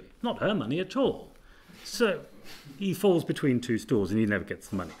Treasury, not her money at all. So he falls between two stools and he never gets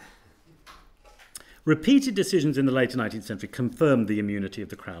the money. Repeated decisions in the later 19th century confirmed the immunity of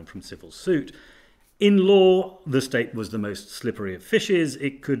the Crown from civil suit. In law, the state was the most slippery of fishes.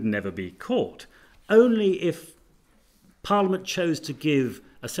 It could never be caught. Only if Parliament chose to give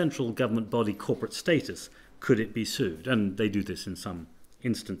a central government body corporate status could it be sued, and they do this in some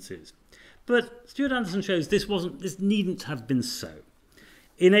instances. But Stuart Anderson shows this needn't have been so.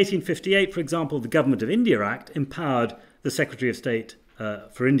 In 1858, for example, the Government of India Act empowered the Secretary of State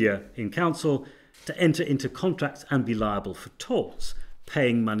for India in Council to enter into contracts and be liable for torts,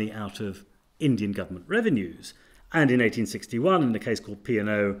 paying money out of Indian government revenues. And in 1861, in a case called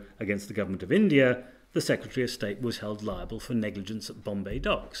P&O against the Government of India, the Secretary of State was held liable for negligence at Bombay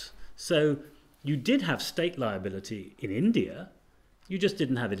docks. So you did have state liability in India, you just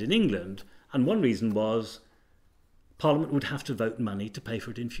didn't have it in England. And one reason was Parliament would have to vote money to pay for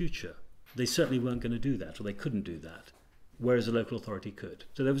it in future. They certainly weren't going to do that, or they couldn't do that, whereas a local authority could.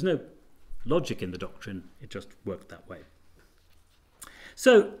 So there was no logic in the doctrine, it just worked that way.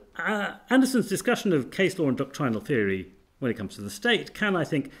 So Anderson's discussion of case law and doctrinal theory when it comes to the state can, I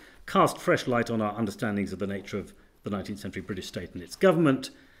think, cast fresh light on our understandings of the nature of the 19th century British state and its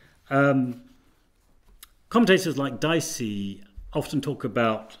government. Commentators like Dicey often talk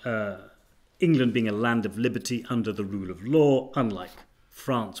about England being a land of liberty under the rule of law, unlike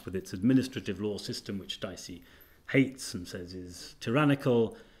France with its administrative law system, which Dicey hates and says is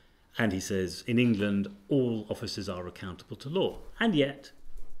tyrannical. And he says, in England, all officers are accountable to law. And yet,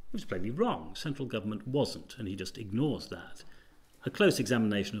 he was plainly wrong. Central government wasn't, and he just ignores that. A close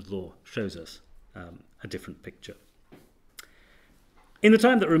examination of law shows us a different picture. In the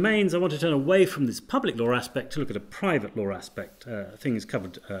time that remains, I want to turn away from this public law aspect to look at a private law aspect, things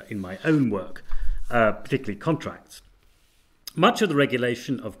covered in my own work, particularly contracts. Much of the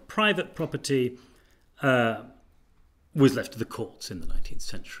regulation of private property was left to the courts in the 19th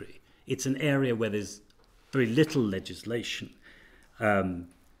century. It's an area where there's very little legislation.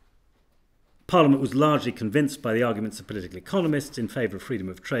 Parliament was largely convinced by the arguments of political economists in favour of freedom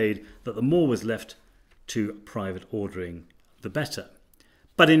of trade that the more was left to private ordering, the better.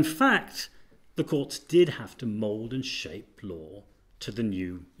 But in fact, the courts did have to mould and shape law to the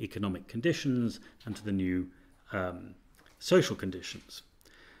new economic conditions and to the new social conditions.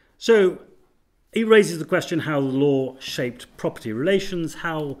 So he raises the question how law shaped property relations,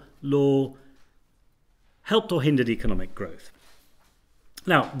 how law helped or hindered economic growth.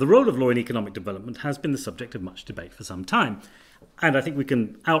 Now, the role of law in economic development has been the subject of much debate for some time, and I think we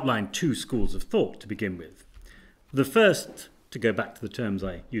can outline two schools of thought to begin with. The first, to go back to the terms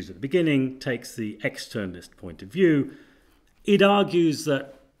I used at the beginning, takes the externalist point of view. It argues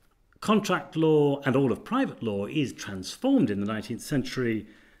that contract law and all of private law is transformed in the 19th century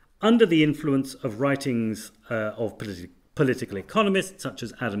under the influence of writings of political economists such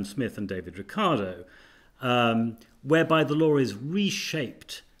as Adam Smith and David Ricardo, whereby the law is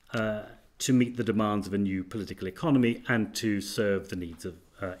reshaped to meet the demands of a new political economy and to serve the needs of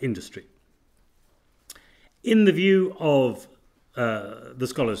industry. In the view of the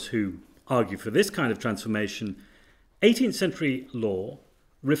scholars who argue for this kind of transformation, 18th century law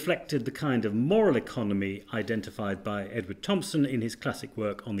reflected the kind of moral economy identified by Edward Thompson in his classic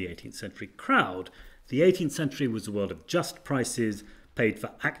work on the 18th century crowd. The 18th century was a world of just prices paid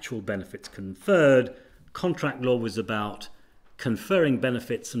for actual benefits conferred. Contract law was about conferring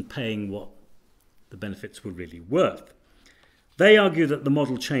benefits and paying what the benefits were really worth. They argue that the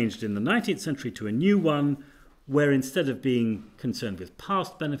model changed in the 19th century to a new one, where instead of being concerned with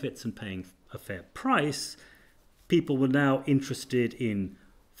past benefits and paying a fair price, people were now interested in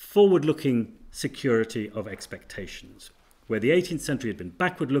forward-looking security of expectations. Where the 18th century had been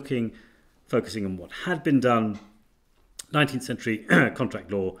backward-looking, focusing on what had been done, 19th century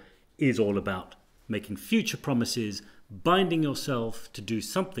contract law is all about making future promises, binding yourself to do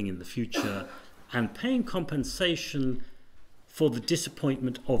something in the future, and paying compensation for the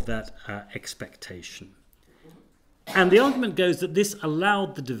disappointment of that expectation. And the argument goes that this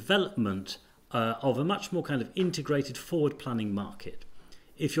allowed the development of a much more kind of integrated forward planning market.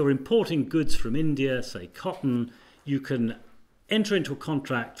 If you're importing goods from India, say cotton, you can enter into a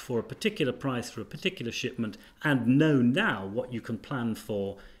contract for a particular price for a particular shipment and know now what you can plan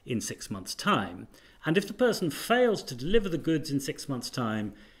for in 6 months' time. And if the person fails to deliver the goods in 6 months'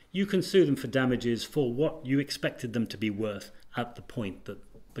 time, you can sue them for damages for what you expected them to be worth at the point that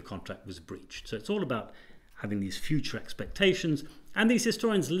the contract was breached. So it's all about having these future expectations. And these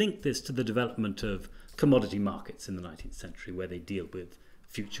historians link this to the development of commodity markets in the 19th century, where they deal with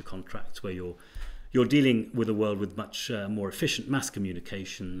future contracts, where you're dealing with a world with much more efficient mass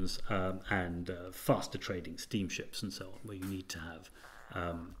communications and faster trading steamships and so on, where you need to have,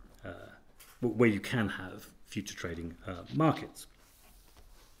 where you can have future trading markets.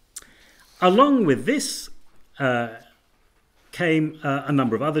 Along with this came a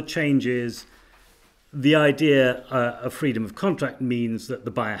number of other changes. The idea of freedom of contract means that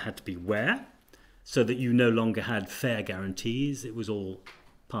the buyer had to beware, so that you no longer had fair guarantees. It was all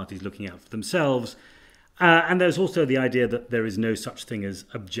parties looking out for themselves. And there's also the idea that there is no such thing as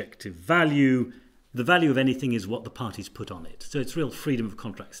objective value. The value of anything is what the parties put on it. So it's real freedom of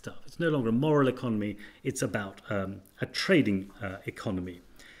contract stuff. It's no longer a moral economy. It's about a trading economy.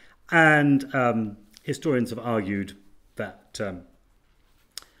 And historians have argued that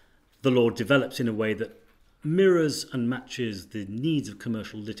the law develops in a way that mirrors and matches the needs of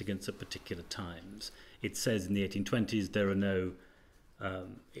commercial litigants at particular times. It says in the 1820s there are no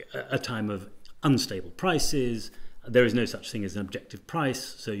a time of unstable prices. There is no such thing as an objective price,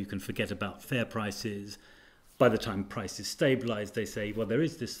 so you can forget about fair prices. By the time prices stabilize, they say, well, there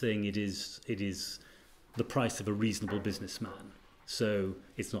is this thing. It is the price of a reasonable businessman. So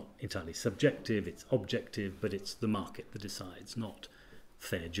it's not entirely subjective, it's objective, but it's the market that decides, not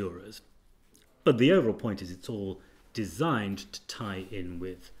fair jurors. But the overall point is it's all designed to tie in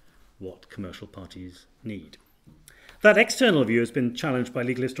with what commercial parties need. That external view has been challenged by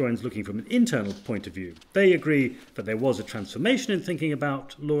legal historians looking from an internal point of view. They agree that there was a transformation in thinking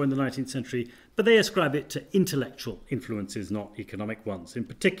about law in the 19th century, but they ascribe it to intellectual influences, not economic ones. In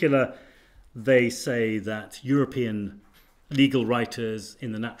particular, they say that European legal writers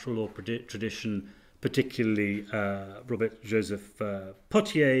in the natural law tradition, particularly Robert Joseph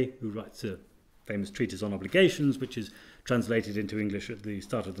Potier, who writes a famous treatise on obligations, which is translated into English at the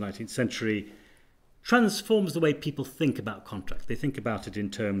start of the 19th century, transforms the way people think about contracts. They think about it in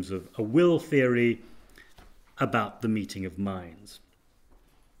terms of a will theory, about the meeting of minds.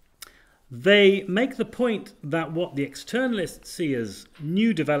 They make the point that what the externalists see as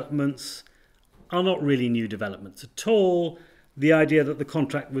new developments are not really new developments at all. The idea that the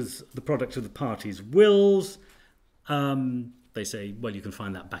contract was the product of the parties' wills, they say, well, you can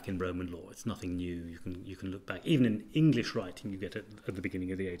find that back in Roman law. It's nothing new. You can look back. Even in English writing, you get it at the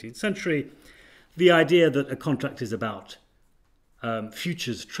beginning of the 18th century. The idea that a contract is about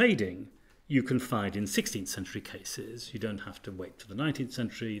futures trading, you can find in 16th century cases. You don't have to wait to the 19th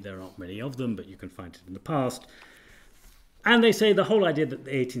century. There aren't many of them, but you can find it in the past. And they say the whole idea that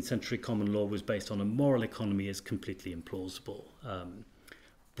the 18th century common law was based on a moral economy is completely implausible.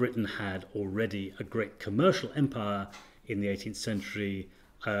 Britain had already a great commercial empire in the 18th century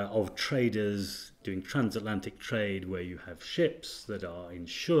of traders doing transatlantic trade, where you have ships that are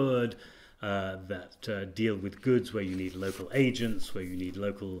insured, that deal with goods where you need local agents, where you need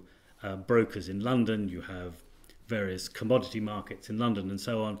local brokers in London. You have various commodity markets in London and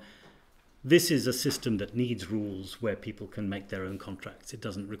so on. This is a system that needs rules where people can make their own contracts. It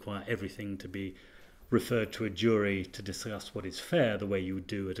doesn't require everything to be referred to a jury to discuss what is fair the way you would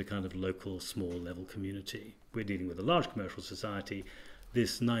do at a kind of local, small level community. We're dealing with a large commercial society.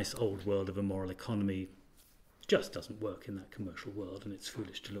 This nice old world of a moral economy just doesn't work in that commercial world, and it's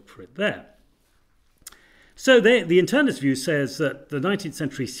foolish to look for it there. So the internalist view says that the 19th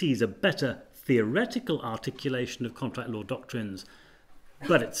century sees a better theoretical articulation of contract law doctrines,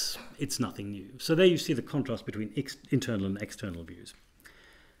 but it's nothing new. So there you see the contrast between internal and external views.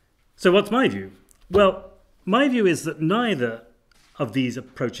 So what's my view? Well, my view is that neither of these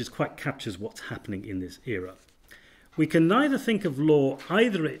approaches quite captures what's happening in this era. We can neither think of law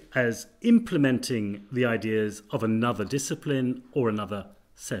either as implementing the ideas of another discipline or another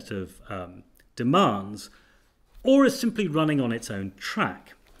set of demands, or as simply running on its own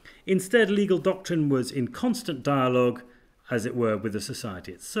track. Instead, legal doctrine was in constant dialogue, as it were, with the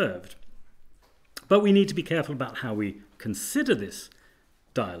society it served. But we need to be careful about how we consider this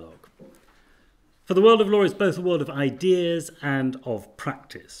dialogue. For the world of law is both a world of ideas and of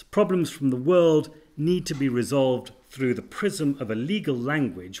practice. Problems from the world need to be resolved through the prism of a legal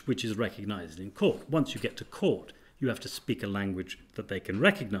language which is recognised in court. Once you get to court, you have to speak a language that they can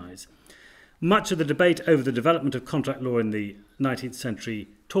recognise. Much of the debate over the development of contract law in the 19th century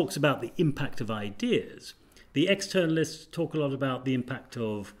talks about the impact of ideas. The externalists talk a lot about the impact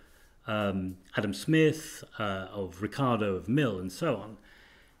of Adam Smith, of Ricardo, of Mill, and so on.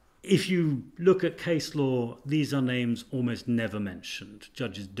 If you look at case law, these are names almost never mentioned.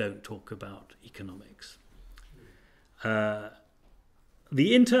 Judges don't talk about economics. The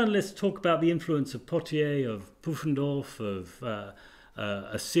internalists talk about the influence of Potier, of Pufendorf, of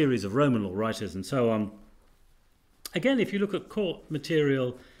a series of Roman law writers, and so on. Again, if you look at court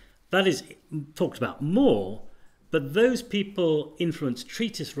material, that is talked about more, but those people influence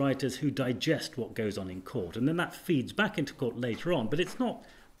treatise writers who digest what goes on in court, and then that feeds back into court later on. But it's not,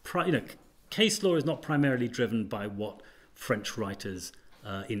 case law is not primarily driven by what French writers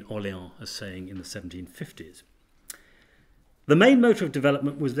in Orléans are saying in the 1750s. The main motor of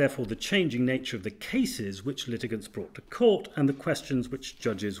development was therefore the changing nature of the cases which litigants brought to court and the questions which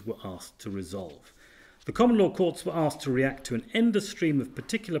judges were asked to resolve. The common law courts were asked to react to an endless stream of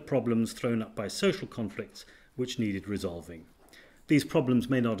particular problems thrown up by social conflicts which needed resolving. These problems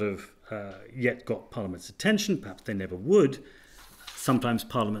may not have yet got Parliament's attention, perhaps they never would. Sometimes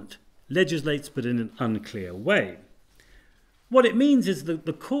Parliament legislates, but in an unclear way. What it means is that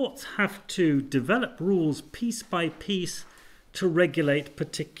the courts have to develop rules piece by piece to regulate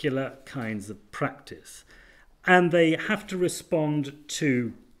particular kinds of practice. And they have to respond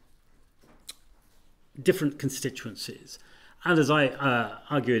to different constituencies. And as I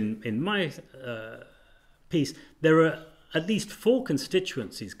argue in my piece, there are at least 4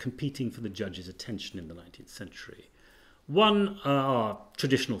 constituencies competing for the judge's attention in the 19th century. One are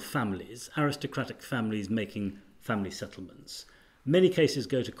traditional families, aristocratic families making family settlements. Many cases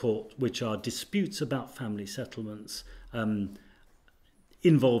go to court which are disputes about family settlements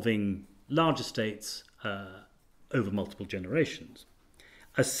involving large estates over multiple generations.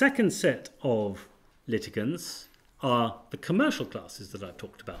 A second set of litigants are the commercial classes that I've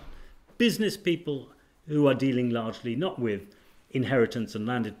talked about. Business people who are dealing largely not with inheritance and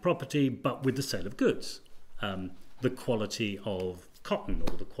landed property, but with the sale of goods, the quality of cotton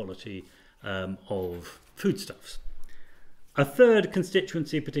or the quality of foodstuffs. A third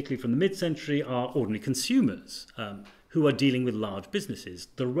constituency, particularly from the mid-century, are ordinary consumers who are dealing with large businesses,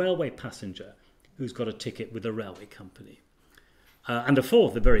 the railway passenger who's got a ticket with a railway company. And a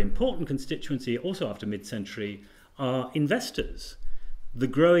fourth, a very important constituency, also after mid-century, are investors, the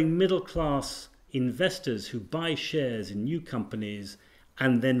growing middle-class investors who buy shares in new companies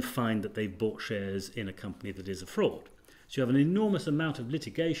and then find that they've bought shares in a company that is a fraud. So you have an enormous amount of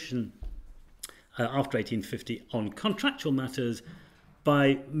litigation after 1850 on contractual matters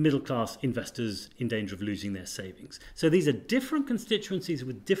by middle-class investors in danger of losing their savings. So these are different constituencies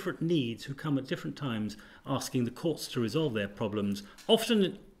with different needs who come at different times asking the courts to resolve their problems,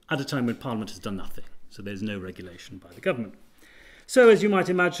 often at a time when Parliament has done nothing. So there's no regulation by the government. So as you might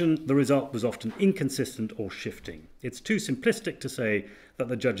imagine, the result was often inconsistent or shifting. It's too simplistic to say that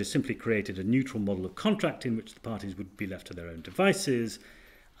the judges simply created a neutral model of contract in which the parties would be left to their own devices.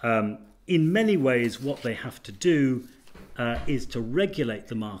 In many ways, what they have to do is to regulate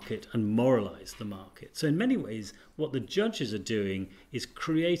the market and moralise the market. So in many ways, what the judges are doing is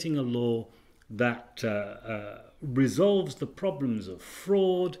creating a law that resolves the problems of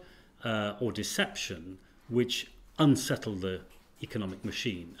fraud or deception which unsettle the economic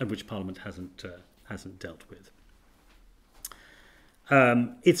machine and which Parliament hasn't dealt with.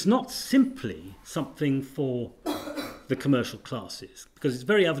 It's not simply something for the commercial classes, because it's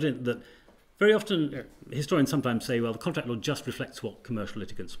very evident that very often, historians sometimes say, well, the contract law just reflects what commercial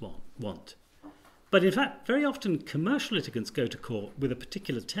litigants want. But in fact, very often commercial litigants go to court with a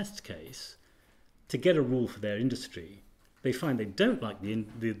particular test case to get a rule for their industry. They find they don't like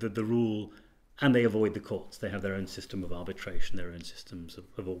the rule, and they avoid the courts. They have their own system of arbitration, their own systems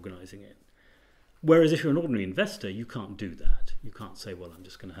of organising it. Whereas if you're an ordinary investor, you can't do that. You can't say, well, I'm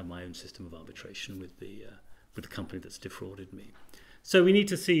just going to have my own system of arbitration with the company that's defrauded me. So we need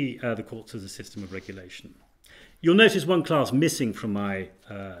to see the courts as a system of regulation. You'll notice one class missing from my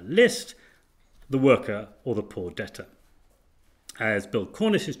list, the worker or the poor debtor. As Bill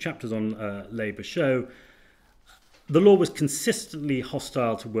Cornish's chapters on labour show, the law was consistently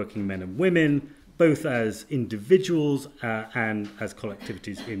hostile to working men and women, both as individuals and as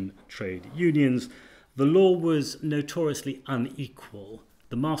collectivities in trade unions. The law was notoriously unequal.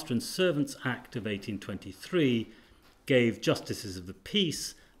 The Master and Servants Act of 1823 gave justices of the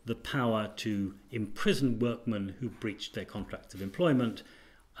peace the power to imprison workmen who breached their contracts of employment.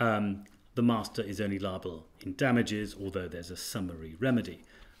 The master is only liable in damages, although there's a summary remedy.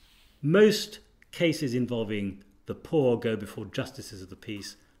 Most cases involving the poor go before justices of the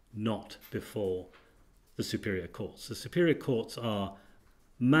peace, not before the superior courts. The superior courts are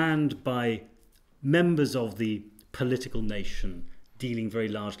manned by members of the political nation, dealing very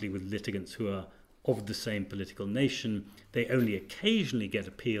largely with litigants who are of the same political nation. They only occasionally get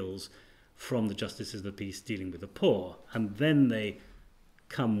appeals from the justices of the peace dealing with the poor, and then they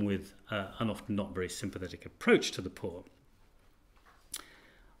come with an often not very sympathetic approach to the poor.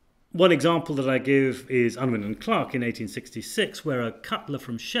 One example that I give is Unwin and Clark in 1866, where a cutler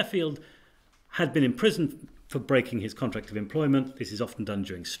from Sheffield had been imprisoned for breaking his contract of employment. This is often done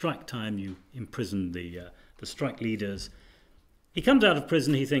during strike time. You imprison the strike leaders. He comes out of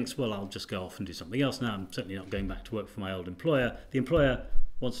prison. He thinks, well, I'll just go off and do something else now. I'm certainly not going back to work for my old employer. The employer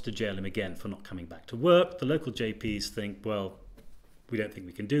wants to jail him again for not coming back to work. The local JPs think, well, we don't think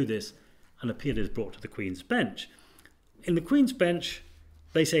we can do this. An appeal is brought to the Queen's Bench. In the Queen's Bench,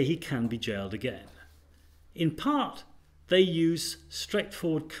 they say he can be jailed again. In part, they use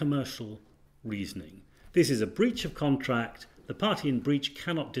straightforward commercial reasoning. This is a breach of contract. The party in breach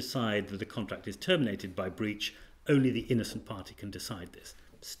cannot decide that a contract is terminated by breach. Only the innocent party can decide this.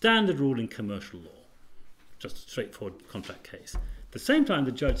 Standard rule in commercial law. Just a straightforward contract case. At the same time,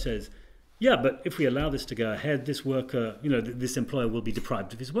 the judge says, yeah, but if we allow this to go ahead, this worker, this employer will be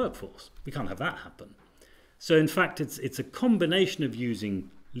deprived of his workforce. We can't have that happen. So in fact, it's a combination of using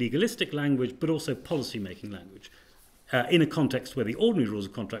legalistic language, but also policy-making language, in a context where the ordinary rules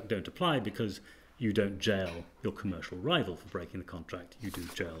of contract don't apply, because you don't jail your commercial rival for breaking the contract. You do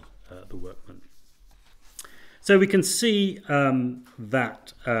jail the workman. So we can see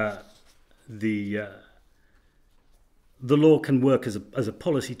that the law can work as a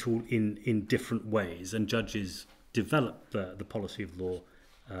policy tool in different ways, and judges develop the policy of law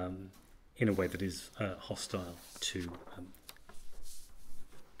in a way that is hostile to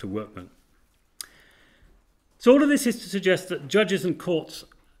workmen. So all of this is to suggest that judges and courts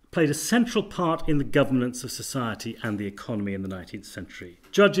played a central part in the governance of society and the economy in the 19th century.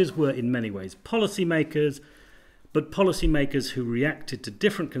 Judges were in many ways policymakers, but policymakers who reacted to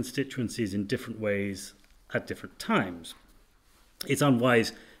different constituencies in different ways at different times. It's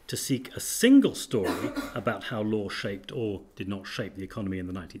unwise to seek a single story about how law shaped or did not shape the economy in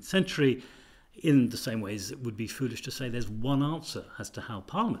the 19th century, in the same way as it would be foolish to say there's one answer as to how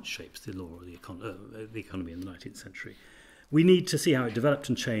Parliament shapes the law or the economy in the 19th century. We need to see how it developed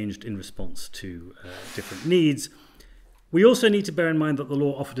and changed in response to different needs. We also need to bear in mind that the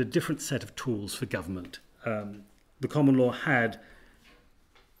law offered a different set of tools for government. The common law had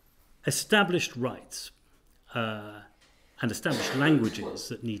established rights and established languages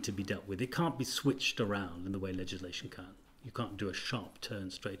that need to be dealt with. It can't be switched around in the way legislation can. You can't do a sharp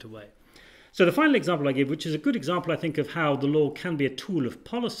turn straight away. So the final example I give, which is a good example, I think, of how the law can be a tool of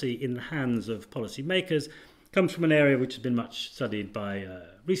policy in the hands of policymakers, comes from an area which has been much studied by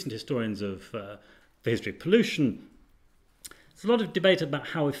recent historians of the history of pollution. There's a lot of debate about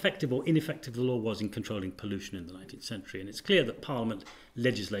how effective or ineffective the law was in controlling pollution in the 19th century, and it's clear that Parliament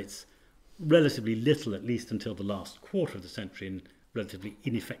legislates relatively little, at least until the last quarter of the century, and relatively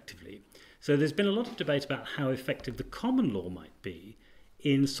ineffectively. So there's been a lot of debate about how effective the common law might be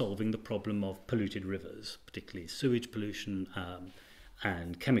in solving the problem of polluted rivers, particularly sewage pollution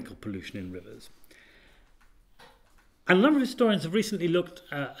and chemical pollution in rivers. And a number of historians have recently looked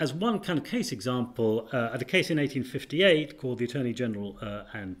as one kind of case example at a case in 1858 called the Attorney General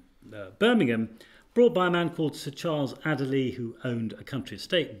and Birmingham, brought by a man called Sir Charles Adderley, who owned a country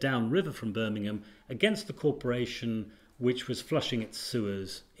estate downriver from Birmingham, against the corporation which was flushing its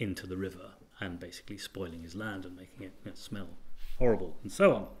sewers into the river. and basically spoiling his land and making it smell horrible and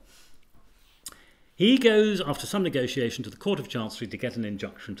so on. He goes, after some negotiation, to the Court of Chancery to get an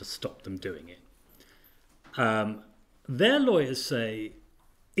injunction to stop them doing it. Their lawyers say,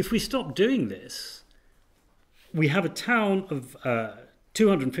 if we stop doing this, we have a town of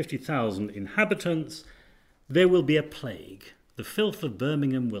 250,000 inhabitants, there will be a plague. The filth of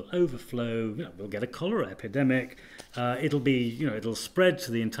Birmingham will overflow, we'll get a cholera epidemic, it'll spread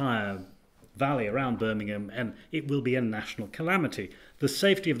to the entire valley around Birmingham, and it will be a national calamity. The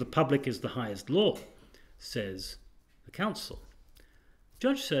safety of the public is the highest law, says the council. The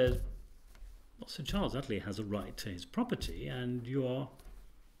judge says, well, Sir Charles Dudley has a right to his property, and you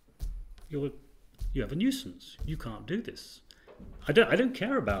have a nuisance. You can't do this. I don't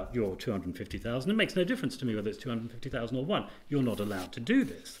care about your 250,000. It makes no difference to me whether it's 250,000 or 1. You're not allowed to do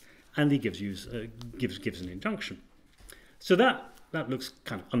this. And he gives an injunction. So that looks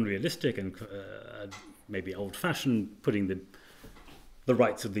kind of unrealistic and maybe old-fashioned, putting the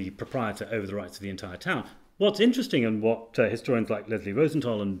rights of the proprietor over the rights of the entire town. What's interesting, and what historians like Leslie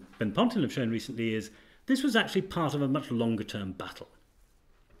Rosenthal and Ben Pontin have shown recently, is this was actually part of a much longer-term battle.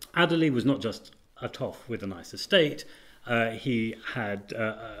 Adderley was not just a toff with a nice estate. He had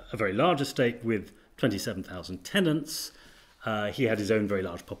a very large estate with 27,000 tenants. He had his own very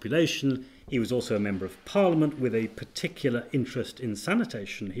large population. He was also a member of Parliament with a particular interest in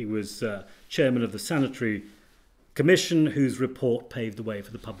sanitation. He was chairman of the Sanitary Commission, whose report paved the way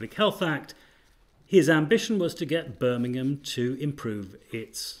for the Public Health Act. His ambition was to get Birmingham to improve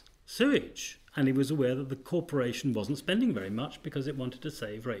its sewage. And he was aware that the corporation wasn't spending very much because it wanted to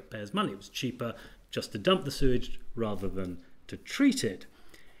save ratepayers' money. It was cheaper just to dump the sewage rather than to treat it.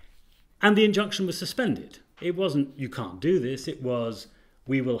 And the injunction was suspended. It wasn't, you can't do this. It was,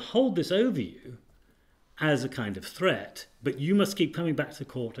 we will hold this over you as a kind of threat, but you must keep coming back to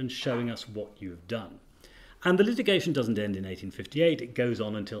court and showing us what you have done. And the litigation doesn't end in 1858. It goes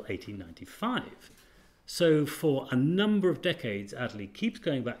on until 1895. So for a number of decades, Adderley keeps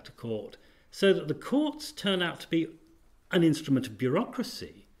going back to court, so that the courts turn out to be an instrument of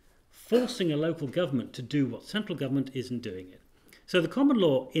bureaucracy, forcing a local government to do what central government isn't doing it. So the common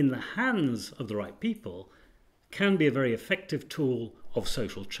law, in the hands of the right people, can be a very effective tool of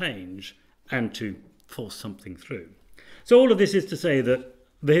social change and to force something through. So all of this is to say that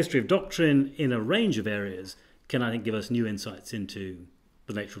the history of doctrine in a range of areas can, I think, give us new insights into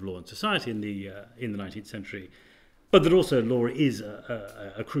the nature of law and society in the 19th century, but that also law is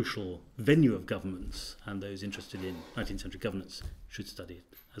a crucial venue of governments, and those interested in 19th century governance should study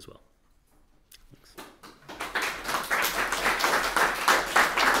it as well.